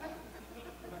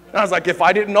 And I was like, if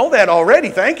I didn't know that already,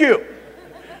 thank you.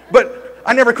 But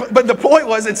the point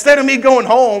was, instead of me going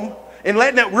home and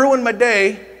letting that ruin my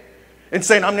day and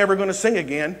saying, I'm never going to sing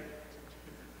again,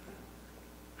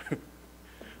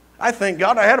 I thank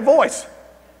God I had a voice.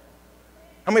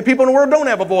 How many people in the world don't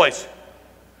have a voice?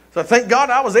 So thank God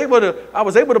I was able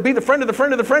to be the friend of the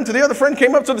friend of the friend till the other friend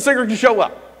came up so the singer could show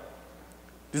up.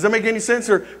 Does that make any sense?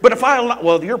 But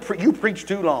if you preach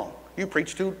too long. You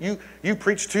preach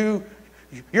too,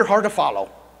 you're hard to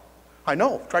follow. I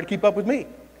know, try to keep up with me.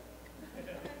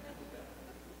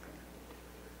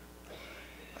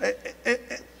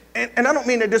 And I don't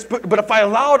mean that but if I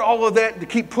allowed all of that to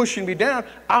keep pushing me down,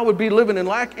 I would be living in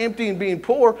lack, empty, and being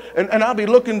poor, and I'll be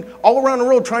looking all around the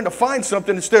world trying to find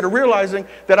something instead of realizing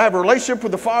that I have a relationship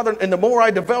with the Father, and the more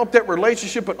I develop that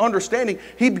relationship and understanding,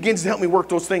 He begins to help me work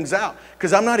those things out.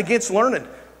 Because I'm not against learning.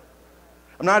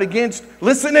 I'm not against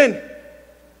listening.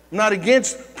 I'm not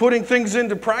against putting things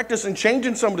into practice and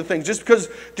changing some of the things. Just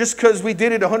because we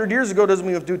did it 100 years ago doesn't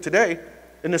mean we have to do it today.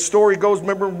 And the story goes,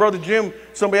 remember when Brother Jim,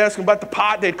 somebody asked him about the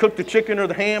pot, they'd cook the chicken or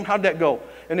the ham, how'd that go?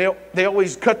 And they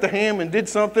always cut the ham and did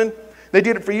something. They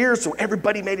did it for years, so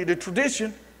everybody made it a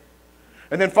tradition.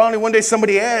 And then finally one day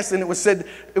somebody asked, and it was said,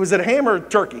 was it a ham or a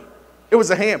turkey? It was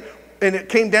a ham. And it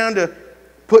came down to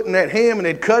putting that ham, and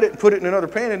they'd cut it and put it in another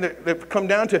pan, and it come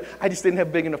down to, I just didn't have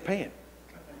a big enough pan.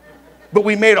 But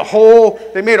they made a whole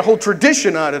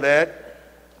tradition out of that.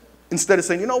 Instead of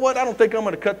saying, you know what, I don't think I'm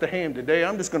going to cut the ham today.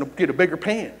 I'm just going to get a bigger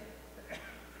pan.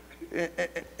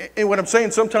 And what I'm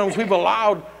saying, sometimes we've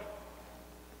allowed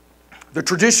the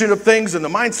tradition of things and the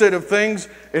mindset of things,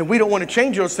 and we don't want to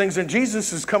change those things. And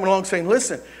Jesus is coming along saying,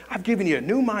 listen, I've given you a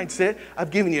new mindset.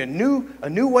 I've given you a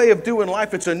new way of doing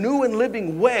life. It's a new and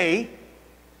living way.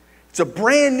 It's a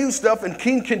brand new stuff, and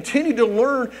can continue to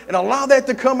learn and allow that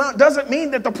to come out. Doesn't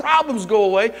mean that the problems go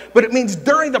away, but it means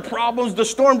during the problems, the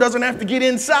storm doesn't have to get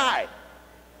inside.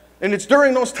 And it's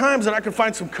during those times that I can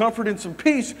find some comfort and some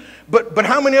peace. But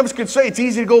how many of us can say it's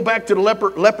easy to go back to the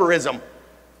leperism?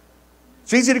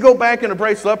 It's easy to go back and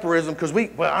embrace leperism because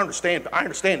I understand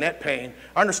that pain.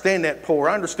 I understand that poor.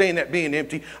 I understand that being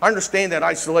empty. I understand that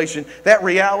isolation. That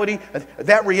reality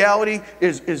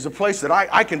is a place that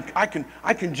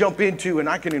I can jump into and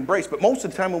I can embrace. But most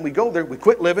of the time when we go there, we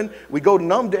quit living, we go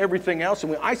numb to everything else,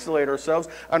 and we isolate ourselves,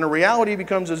 and the reality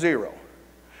becomes a zero.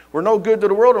 We're no good to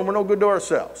the world, and we're no good to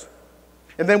ourselves.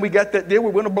 And then we got that deal,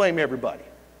 we're going to blame everybody.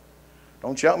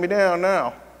 Don't shout me down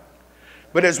now.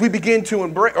 But as we begin to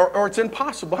embrace, or it's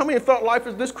impossible. How many have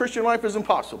thought this Christian life is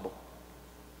impossible?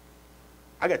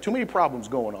 I got too many problems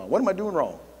going on. What am I doing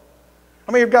wrong?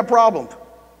 How many have got problems?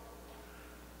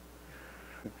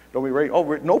 Don't be ready. Oh,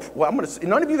 nope. Well,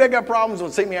 none of you that got problems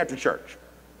will see me after church.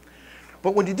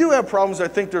 But when you do have problems, I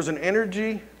think there's an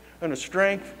energy and a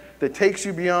strength that takes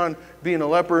you beyond being a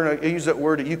leper, and I use that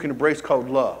word that you can embrace called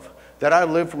love. That I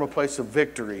live from a place of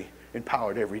victory,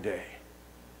 empowered every day.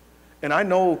 And I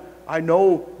know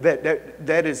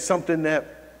that is something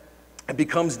that it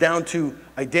becomes down to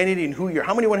identity and who you are.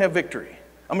 How many want to have victory?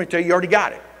 I'm going to tell you, you already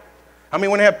got it. How many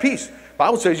want to have peace? The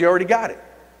Bible says you already got it.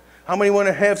 How many want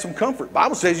to have some comfort? The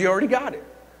Bible says you already got it.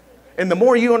 And the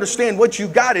more you understand what you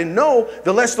got and know,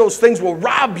 the less those things will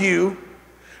rob you.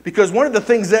 Because one of the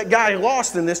things that guy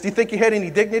lost in this, do you think he had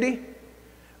any dignity,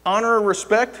 honor, or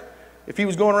respect? If he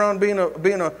was going around being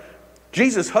a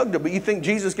Jesus hugged him, but you think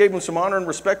Jesus gave him some honor and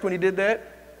respect when he did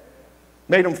that?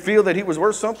 Made him feel that he was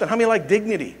worth something? How many like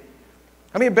dignity?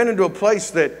 How many have been into a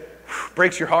place that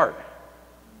breaks your heart?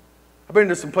 I've been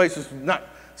into some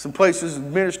places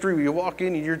in ministry where you walk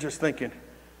in and you're just thinking,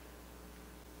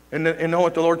 and know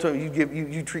what the Lord told you,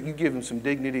 you give him some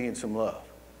dignity and some love.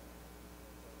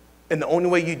 And the only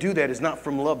way you do that is not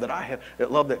from love that I have, that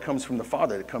love that comes from the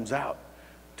Father that comes out.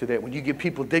 To that, when you give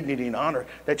people dignity and honor,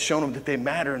 that's showing them that they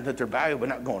matter and that they're valuable,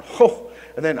 not going, oh.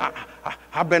 And then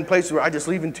I've been places where I just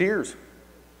leave in tears.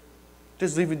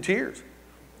 Just leave in tears.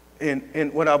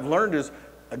 And what I've learned is,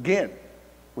 again,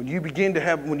 when you begin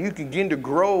to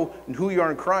grow in who you are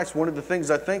in Christ, one of the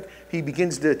things I think he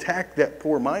begins to attack that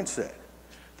poor mindset,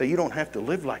 that you don't have to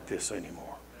live like this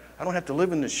anymore. I don't have to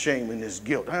live in this shame and this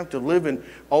guilt. I don't have to live in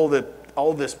all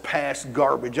this past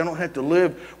garbage. I don't have to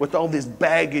live with all this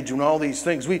baggage and all these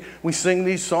things. We sing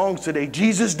these songs today.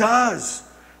 Jesus does.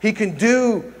 He can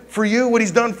do for you what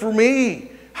he's done for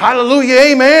me.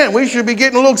 Hallelujah, amen. We should be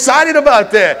getting a little excited about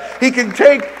that. He can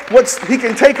take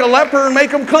a leper and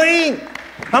make him clean.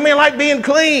 How many like being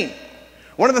clean?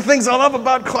 One of the things I love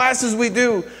about classes we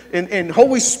do in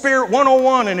Holy Spirit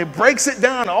 101, and it breaks it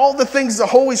down, all the things the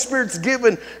Holy Spirit's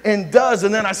given and does,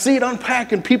 and then I see it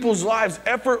unpack in people's lives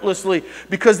effortlessly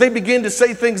because they begin to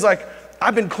say things like,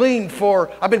 I've been clean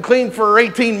for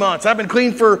 18 months. I've been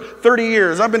clean for 30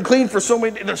 years. I've been clean for so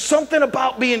many. There's something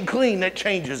about being clean that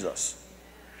changes us.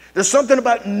 There's something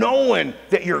about knowing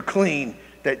that you're clean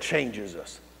that changes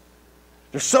us.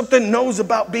 There's something knows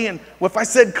about being, well, if I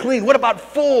said clean, what about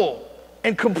full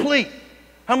and complete?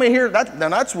 How many here,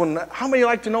 how many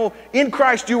like to know in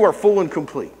Christ you are full and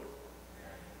complete?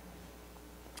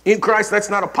 In Christ, that's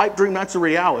not a pipe dream, that's a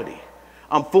reality.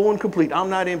 I'm full and complete. I'm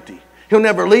not empty. He'll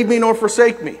never leave me nor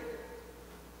forsake me.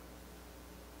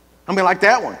 How many like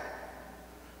that one?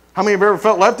 How many have ever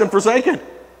felt left and forsaken?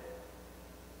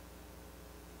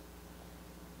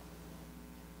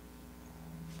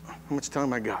 How much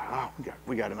time I got? Oh,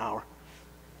 we got an hour.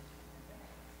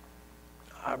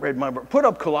 I read put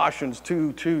up Colossians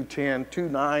 2:10,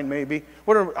 2:9 maybe.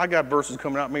 Whatever, I got verses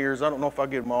coming out my ears. I don't know if I'll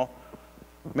get them all.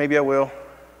 Maybe I will.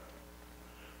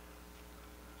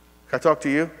 Can I talk to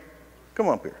you? Come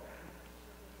up here.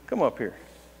 Come up here.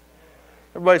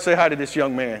 Everybody say hi to this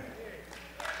young man.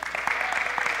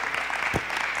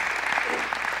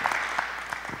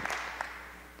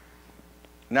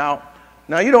 Now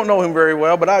you don't know him very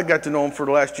well, but I got to know him for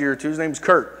the last year or two. His name's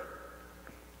Kurt.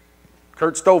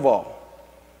 Kurt Stovall.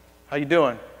 How you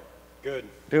doing? Good.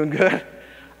 Doing good?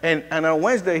 And on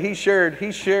Wednesday he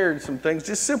shared some things,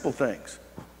 just simple things.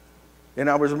 And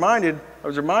I was reminded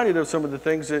of some of the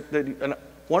things and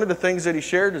one of the things that he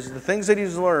shared is the things that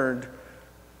he's learned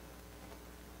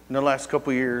in the last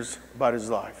couple of years about his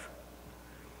life.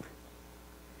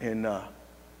 And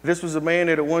this was a man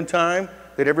that at one time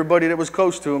that everybody that was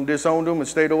close to him disowned him and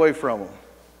stayed away from him.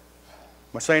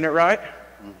 Am I saying that right?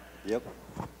 Yep.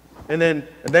 And then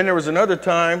there was another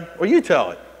time, well, you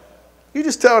tell it. You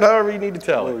just tell it however you need to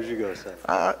tell it. What was you going to say?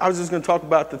 I was just going to talk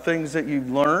about the things that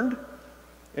you've learned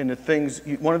and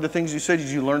one of the things you said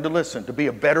is you learned to listen, to be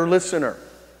a better listener.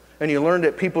 And you learned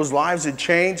that people's lives had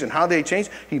changed and how they changed.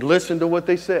 He listened to what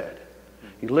they said.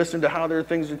 He listened to how their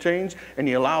things had changed, and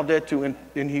he allowed that to, and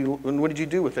what did you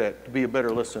do with that to be a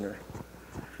better listener?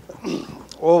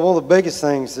 Well, one of the biggest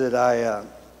things that I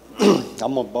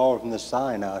I'm gonna borrow from this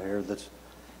sign out here.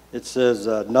 It says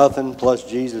nothing plus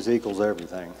Jesus equals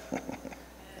everything,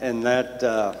 and that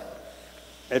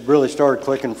it really started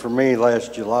clicking for me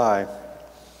last July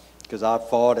because I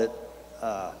fought it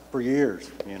for years.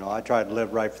 You know, I tried to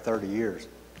live right for 30 years,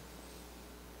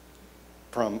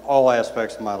 from all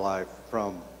aspects of my life,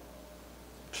 from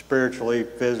spiritually,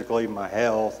 physically, my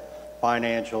health,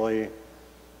 financially,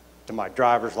 to my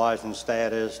driver's license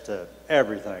status, to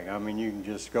everything. I mean, you can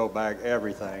just go back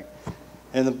everything.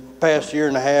 In the past year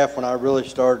and a half, when I really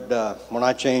started, when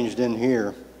I changed in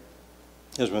here,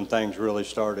 is when things really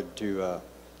started to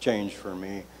change for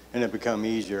me, and it become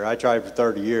easier. I tried for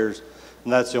 30 years,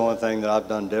 and that's the only thing that I've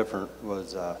done different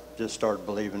was just start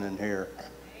believing in here,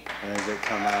 and as it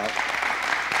come out.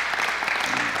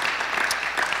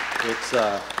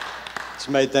 It's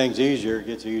made things easier. It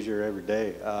gets easier every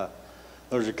day.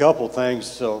 There's a couple things.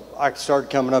 So I started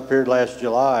coming up here last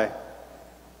July,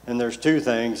 and there's two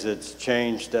things that's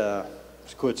changed.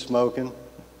 Quit smoking,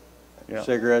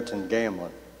 cigarettes, and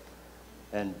gambling.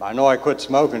 And I know I quit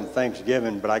smoking at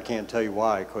Thanksgiving, but I can't tell you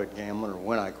why I quit gambling or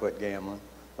when I quit gambling.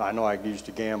 I know I used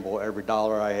to gamble every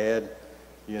dollar I had,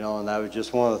 you know, and that was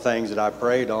just one of the things that I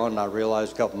prayed on, and I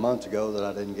realized a couple months ago that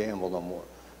I didn't gamble no more.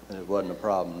 And it wasn't a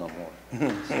problem no more.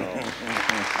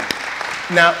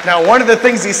 Now, one of the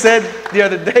things he said the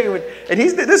other day, and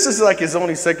this is like his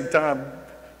only second time,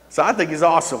 so I think he's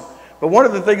awesome. But one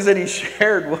of the things that he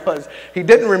shared was he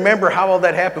didn't remember how all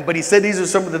that happened, but he said these are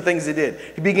some of the things he did.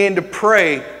 He began to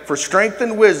pray for strength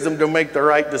and wisdom to make the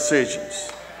right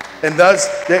decisions. And thus,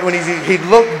 that when he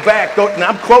looked back, and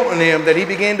I'm quoting him, that he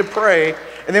began to pray.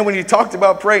 And then when he talked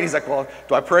about praying, he's like, well,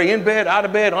 do I pray in bed, out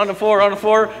of bed, on the floor?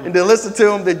 And to listen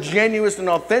to him, the genuineness and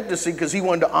authenticity, because he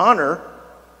wanted to honor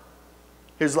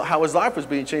how his life was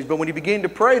being changed. But when he began to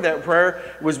pray that prayer,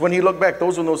 was when he looked back,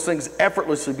 those were those things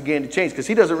effortlessly began to change, because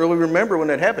he doesn't really remember when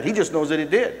that happened. He just knows that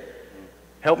it did.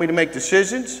 Help me to make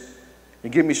decisions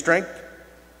and give me strength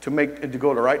to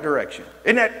go the right direction.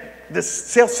 Isn't that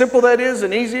how simple that is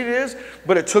and easy it is?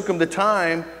 But it took him the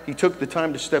time. He took the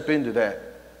time to step into that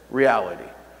reality.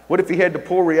 What if he had the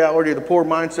poor reality, or the poor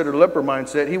mindset, or the leper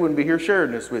mindset? He wouldn't be here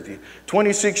sharing this with you.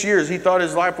 26 years, he thought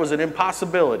his life was an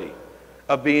impossibility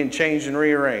of being changed and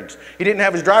rearranged. He didn't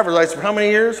have his driver's license for how many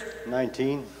years?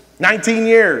 19. 19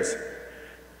 years.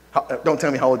 Don't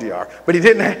tell me how old you are. But he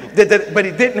didn't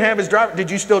have his driver.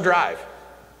 Did you still drive?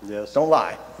 Yes. Don't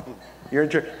lie. You're in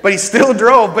church. But he still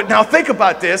drove. But now think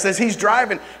about this. As he's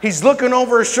driving, he's looking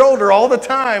over his shoulder all the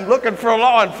time, looking for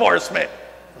law enforcement,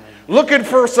 looking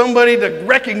for somebody to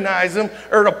recognize him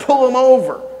or to pull him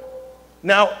over.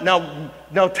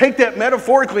 Now take that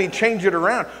metaphorically and change it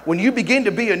around. When you begin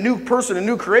to be a new person, a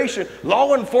new creation,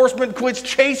 law enforcement quits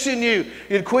chasing you.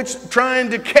 It quits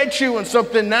trying to catch you in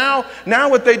something. Now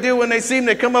what they do when they see him,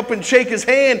 they come up and shake his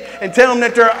hand and tell him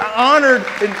that they're honored.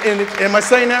 And am I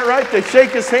saying that right? They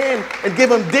shake his hand and give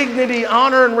him dignity,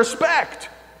 honor, and respect.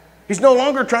 He's no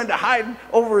longer trying to hide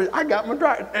over, I got my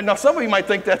driver. And now some of you might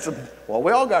think well,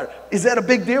 we all got it. Is that a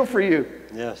big deal for you?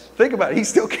 Yes. Think about it. He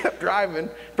still kept driving.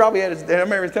 Probably had his dad. I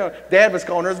remember telling Dad was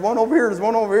calling, there's one over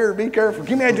here, be careful.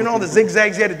 Can you imagine all the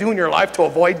zigzags you had to do in your life to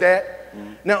avoid that?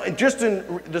 Mm-hmm. Now, just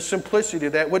in the simplicity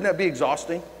of that, wouldn't that be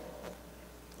exhausting?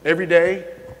 Every day,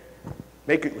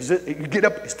 you get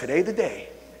up, it's today the day.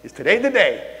 It's today the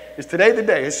day. It's today the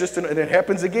day. It's just, and it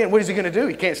happens again. What is he going to do?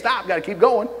 He can't stop. Got to keep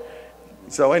going.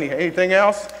 So anything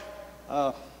else?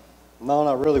 No,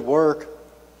 not really work.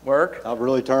 Work? I've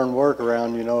really turned work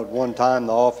around. You know, at one time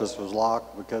the office was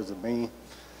locked because of me.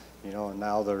 You know, and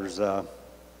now there's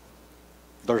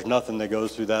nothing that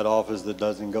goes through that office that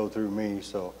doesn't go through me.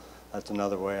 So that's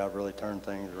another way I've really turned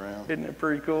things around. Isn't it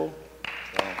pretty cool?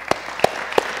 So,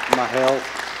 my health.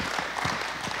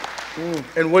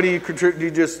 And what do you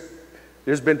contribute?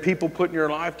 There's been people put in your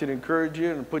life to encourage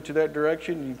you and put you that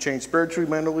direction. You've changed spiritually,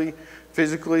 mentally,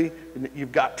 physically.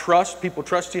 You've got trust. People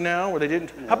trust you now where they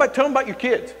didn't. Yeah. How about tell them about your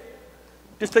kids?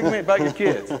 Just take a minute about your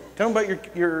kids. Tell them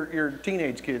about your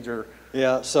teenage kids.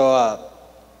 Yeah, so a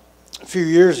few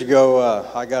years ago,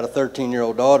 I got a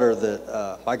 13-year-old daughter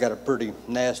that I got a pretty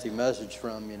nasty message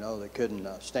from, you know, that couldn't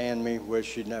stand me,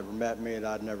 wished she'd never met me, and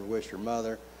I'd never wished her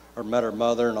mother, or met her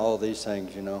mother, and all these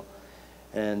things, you know.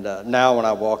 And now when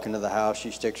I walk into the house,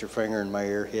 she sticks her finger in my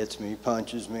ear, hits me,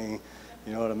 punches me.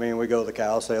 You know what I mean? We go to the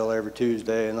cow sale every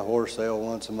Tuesday and the horse sale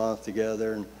once a month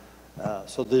together. And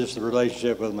so just the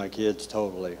relationship with my kids,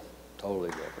 totally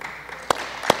different.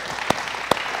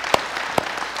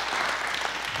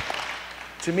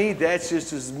 To me, that's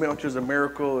just as much as a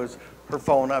miracle as her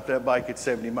falling off that bike at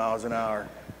 70 miles an hour.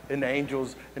 And the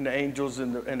angels,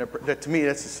 that to me,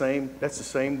 that's the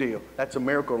same deal. That's a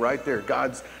miracle right there.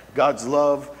 God's God's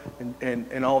love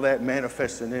and all that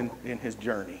manifesting in his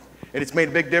journey. And it's made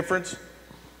a big difference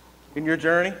in your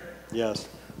journey. Yes.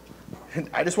 And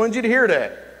I just wanted you to hear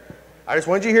that. I just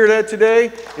wanted you to hear that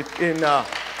today.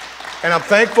 And I'm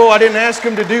thankful I didn't ask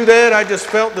him to do that. I just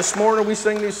felt this morning we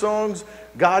sing these songs,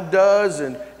 God does,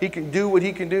 and he can do what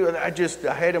he can do. And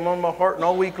I had him on my heart, and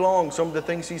all week long, some of the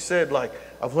things he said, like,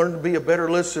 I've learned to be a better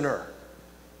listener.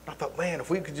 I thought, man, if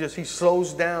we could just, he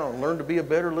slows down, learn to be a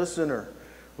better listener,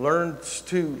 learns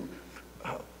to,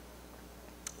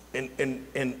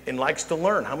 and likes to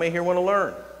learn. How many here want to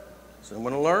learn? Some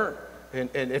want to learn. And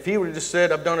if he would have just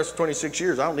said, I've done this for 26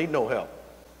 years, I don't need no help.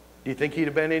 Do you think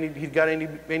he'd got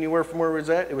anywhere from where he was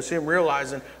at? It was him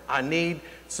realizing, I need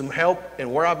some help,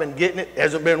 and where I've been getting it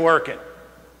hasn't been working.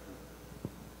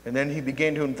 And then he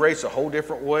began to embrace a whole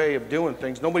different way of doing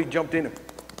things. Nobody jumped in and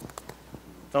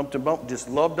thumped and bumped, just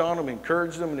loved on him,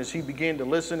 encouraged him, and as he began to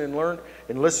listen and learn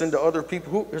and listen to other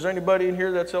people. Is there anybody in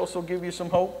here that's also give you some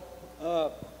hope?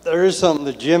 There is something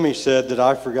that Jimmy said that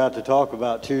I forgot to talk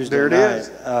about Tuesday night. There it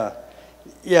is.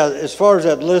 Yeah, as far as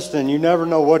that listening, you never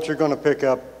know what you're going to pick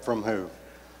up from who.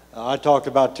 I talked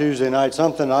about Tuesday night.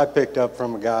 Something I picked up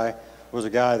from a guy was a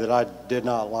guy that I did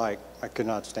not like. I could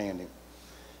not stand him.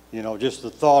 You know, just the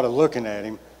thought of looking at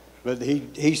him. But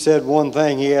he said one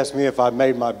thing. He asked me if I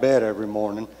made my bed every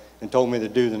morning and told me to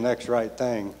do the next right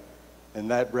thing. And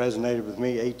that resonated with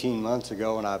me 18 months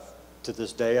ago. And to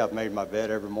this day, I've made my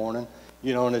bed every morning.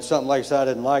 You know, and it's something like that. I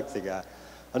didn't like the guy.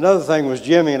 Another thing was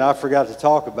Jimmy, and I forgot to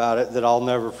talk about it, that I'll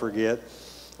never forget,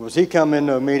 was he come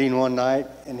into a meeting one night,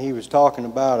 and he was talking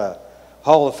about a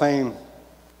Hall of Fame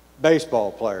baseball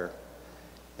player.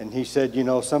 And he said, you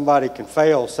know, somebody can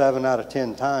fail 7 out of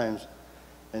 10 times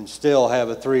and still have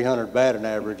a 300 batting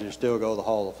average and still go to the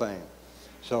Hall of Fame.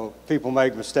 So people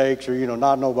make mistakes, or, you know,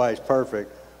 not nobody's perfect.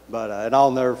 But and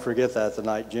I'll never forget that the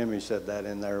night Jimmy said that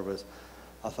in there.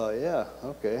 I thought, yeah,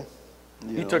 okay.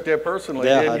 You took that personally,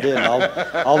 yeah, didn't you? I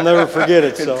did. I'll never forget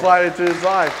it. So. Applied it to his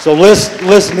life. So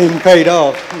listening paid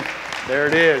off. There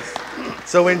it is.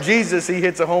 So in Jesus, he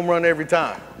hits a home run every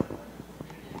time.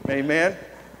 Amen.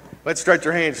 Let's stretch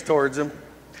our hands towards him.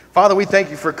 Father, we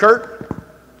thank you for Kurt.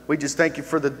 We just thank you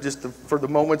for the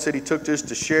moments that he took just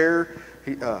to share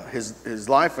his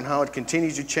life and how it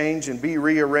continues to change and be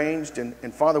rearranged.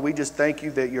 And Father, we just thank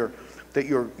you that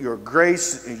your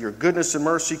grace and your goodness and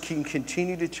mercy can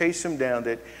continue to chase him down,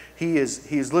 that he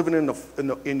is living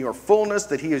in your fullness,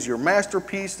 that he is your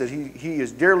masterpiece, that he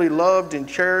is dearly loved and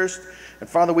cherished. And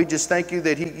Father, we just thank you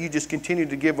that you just continue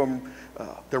to give him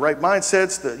the right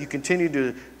mindsets, that you continue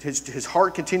to, his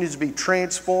heart continues to be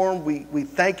transformed. We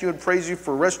thank you and praise you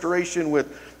for restoration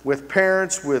with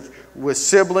parents, with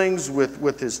siblings,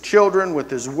 with his children, with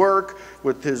his work,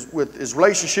 with his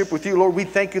relationship with you. Lord, we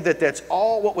thank you that that's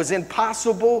all what was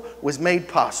impossible was made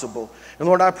possible. And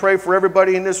Lord, I pray for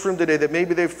everybody in this room today that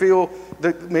maybe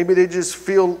they just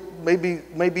feel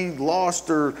maybe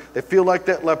lost, or they feel like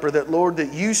that leper, that Lord,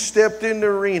 that you stepped in the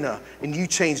arena and you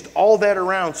changed all that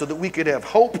around so that we could have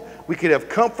hope, we could have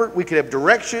comfort, we could have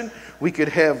direction, we could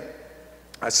have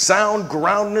a sound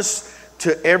groundness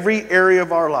to every area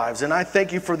of our lives. And I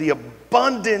thank you for the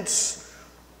abundance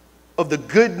of the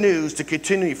good news to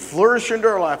continue to flourish into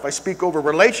our life. I speak over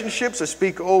relationships. I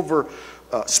speak over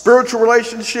spiritual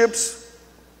relationships,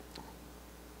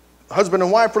 husband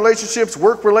and wife relationships,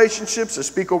 work relationships. I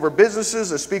speak over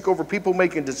businesses. I speak over people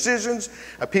making decisions.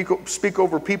 I speak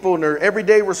over people in their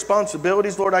everyday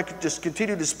responsibilities. Lord, I could just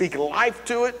continue to speak life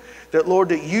to it. That, Lord,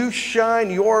 that you shine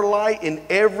your light in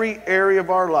every area of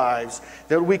our lives.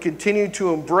 That we continue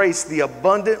to embrace the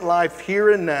abundant life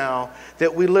here and now.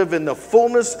 That we live in the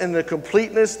fullness and the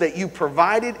completeness that you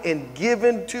provided and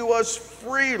given to us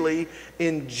freely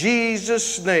in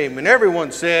Jesus' name. And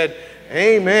everyone said,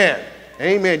 amen.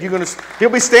 Amen. He'll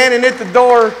be standing at the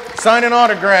door signing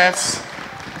autographs.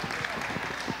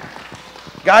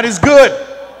 God is good.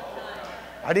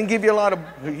 I didn't give you a lot of,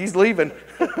 he's leaving.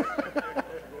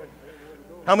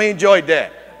 How many enjoyed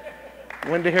that?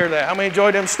 When to hear that? How many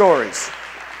enjoyed them stories?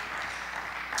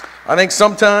 I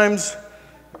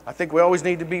think we always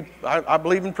need to be, I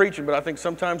believe in preaching, but I think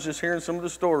sometimes just hearing some of the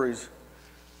stories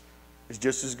is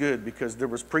just as good, because there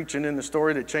was preaching in the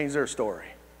story that changed their story.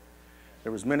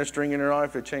 There was ministering in their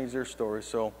life that changed their story.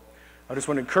 So I just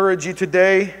want to encourage you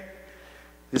today.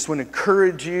 Just want to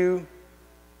encourage you,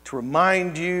 to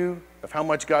remind you of how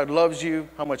much God loves you,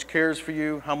 how much cares for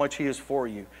you, how much he is for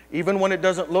you. Even when it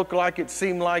doesn't look like it,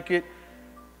 seem like it,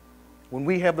 when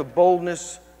we have the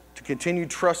boldness to continue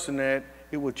trusting that,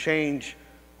 it will change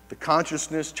the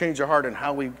consciousness, change our heart, and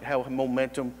how we have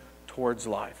momentum towards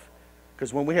life.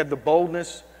 Because when we have the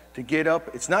boldness to get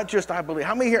up, it's not just I believe.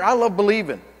 How many here, I love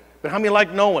believing. But how many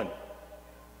like knowing?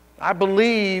 I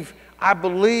believe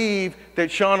that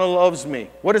Shauna loves me.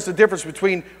 What is the difference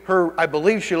between her, I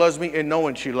believe she loves me, and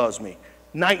knowing she loves me?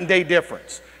 Night and day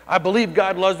difference. I believe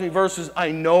God loves me versus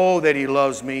I know that he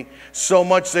loves me so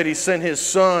much that he sent his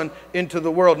son into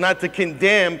the world, not to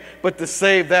condemn, but to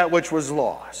save that which was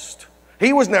lost.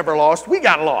 He was never lost. We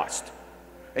got lost.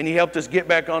 And he helped us get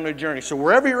back on the journey. So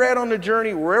wherever you're at on the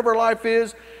journey, wherever life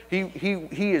is, he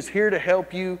is here to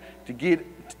help you to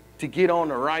get on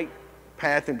the right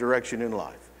path and direction in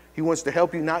life. He wants to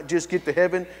help you not just get to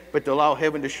heaven, but to allow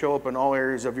heaven to show up in all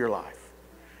areas of your life.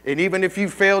 And even if you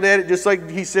failed at it, just like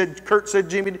he said, Kurt said,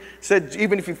 Jimmy said,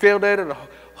 even if you failed at it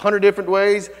 100 different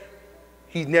ways,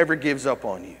 he never gives up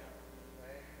on you.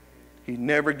 He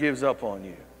never gives up on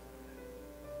you.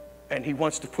 And he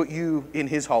wants to put you in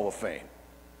his hall of fame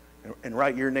and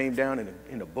write your name down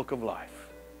in the book of life.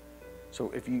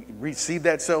 So if you receive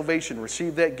that salvation,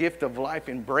 receive that gift of life,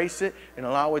 embrace it, and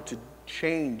allow it to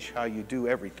change how you do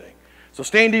everything. So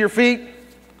stand to your feet.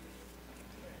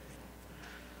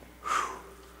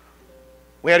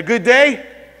 We had a good day?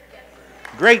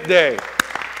 Great day.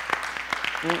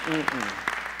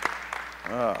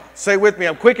 Say with me,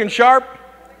 I'm quick and sharp,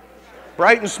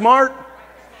 bright and smart,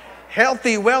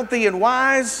 healthy, wealthy, and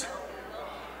wise,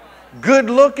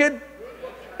 good looking,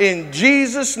 in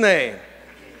Jesus' name.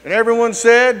 And everyone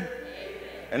said,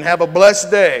 and have a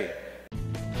blessed day.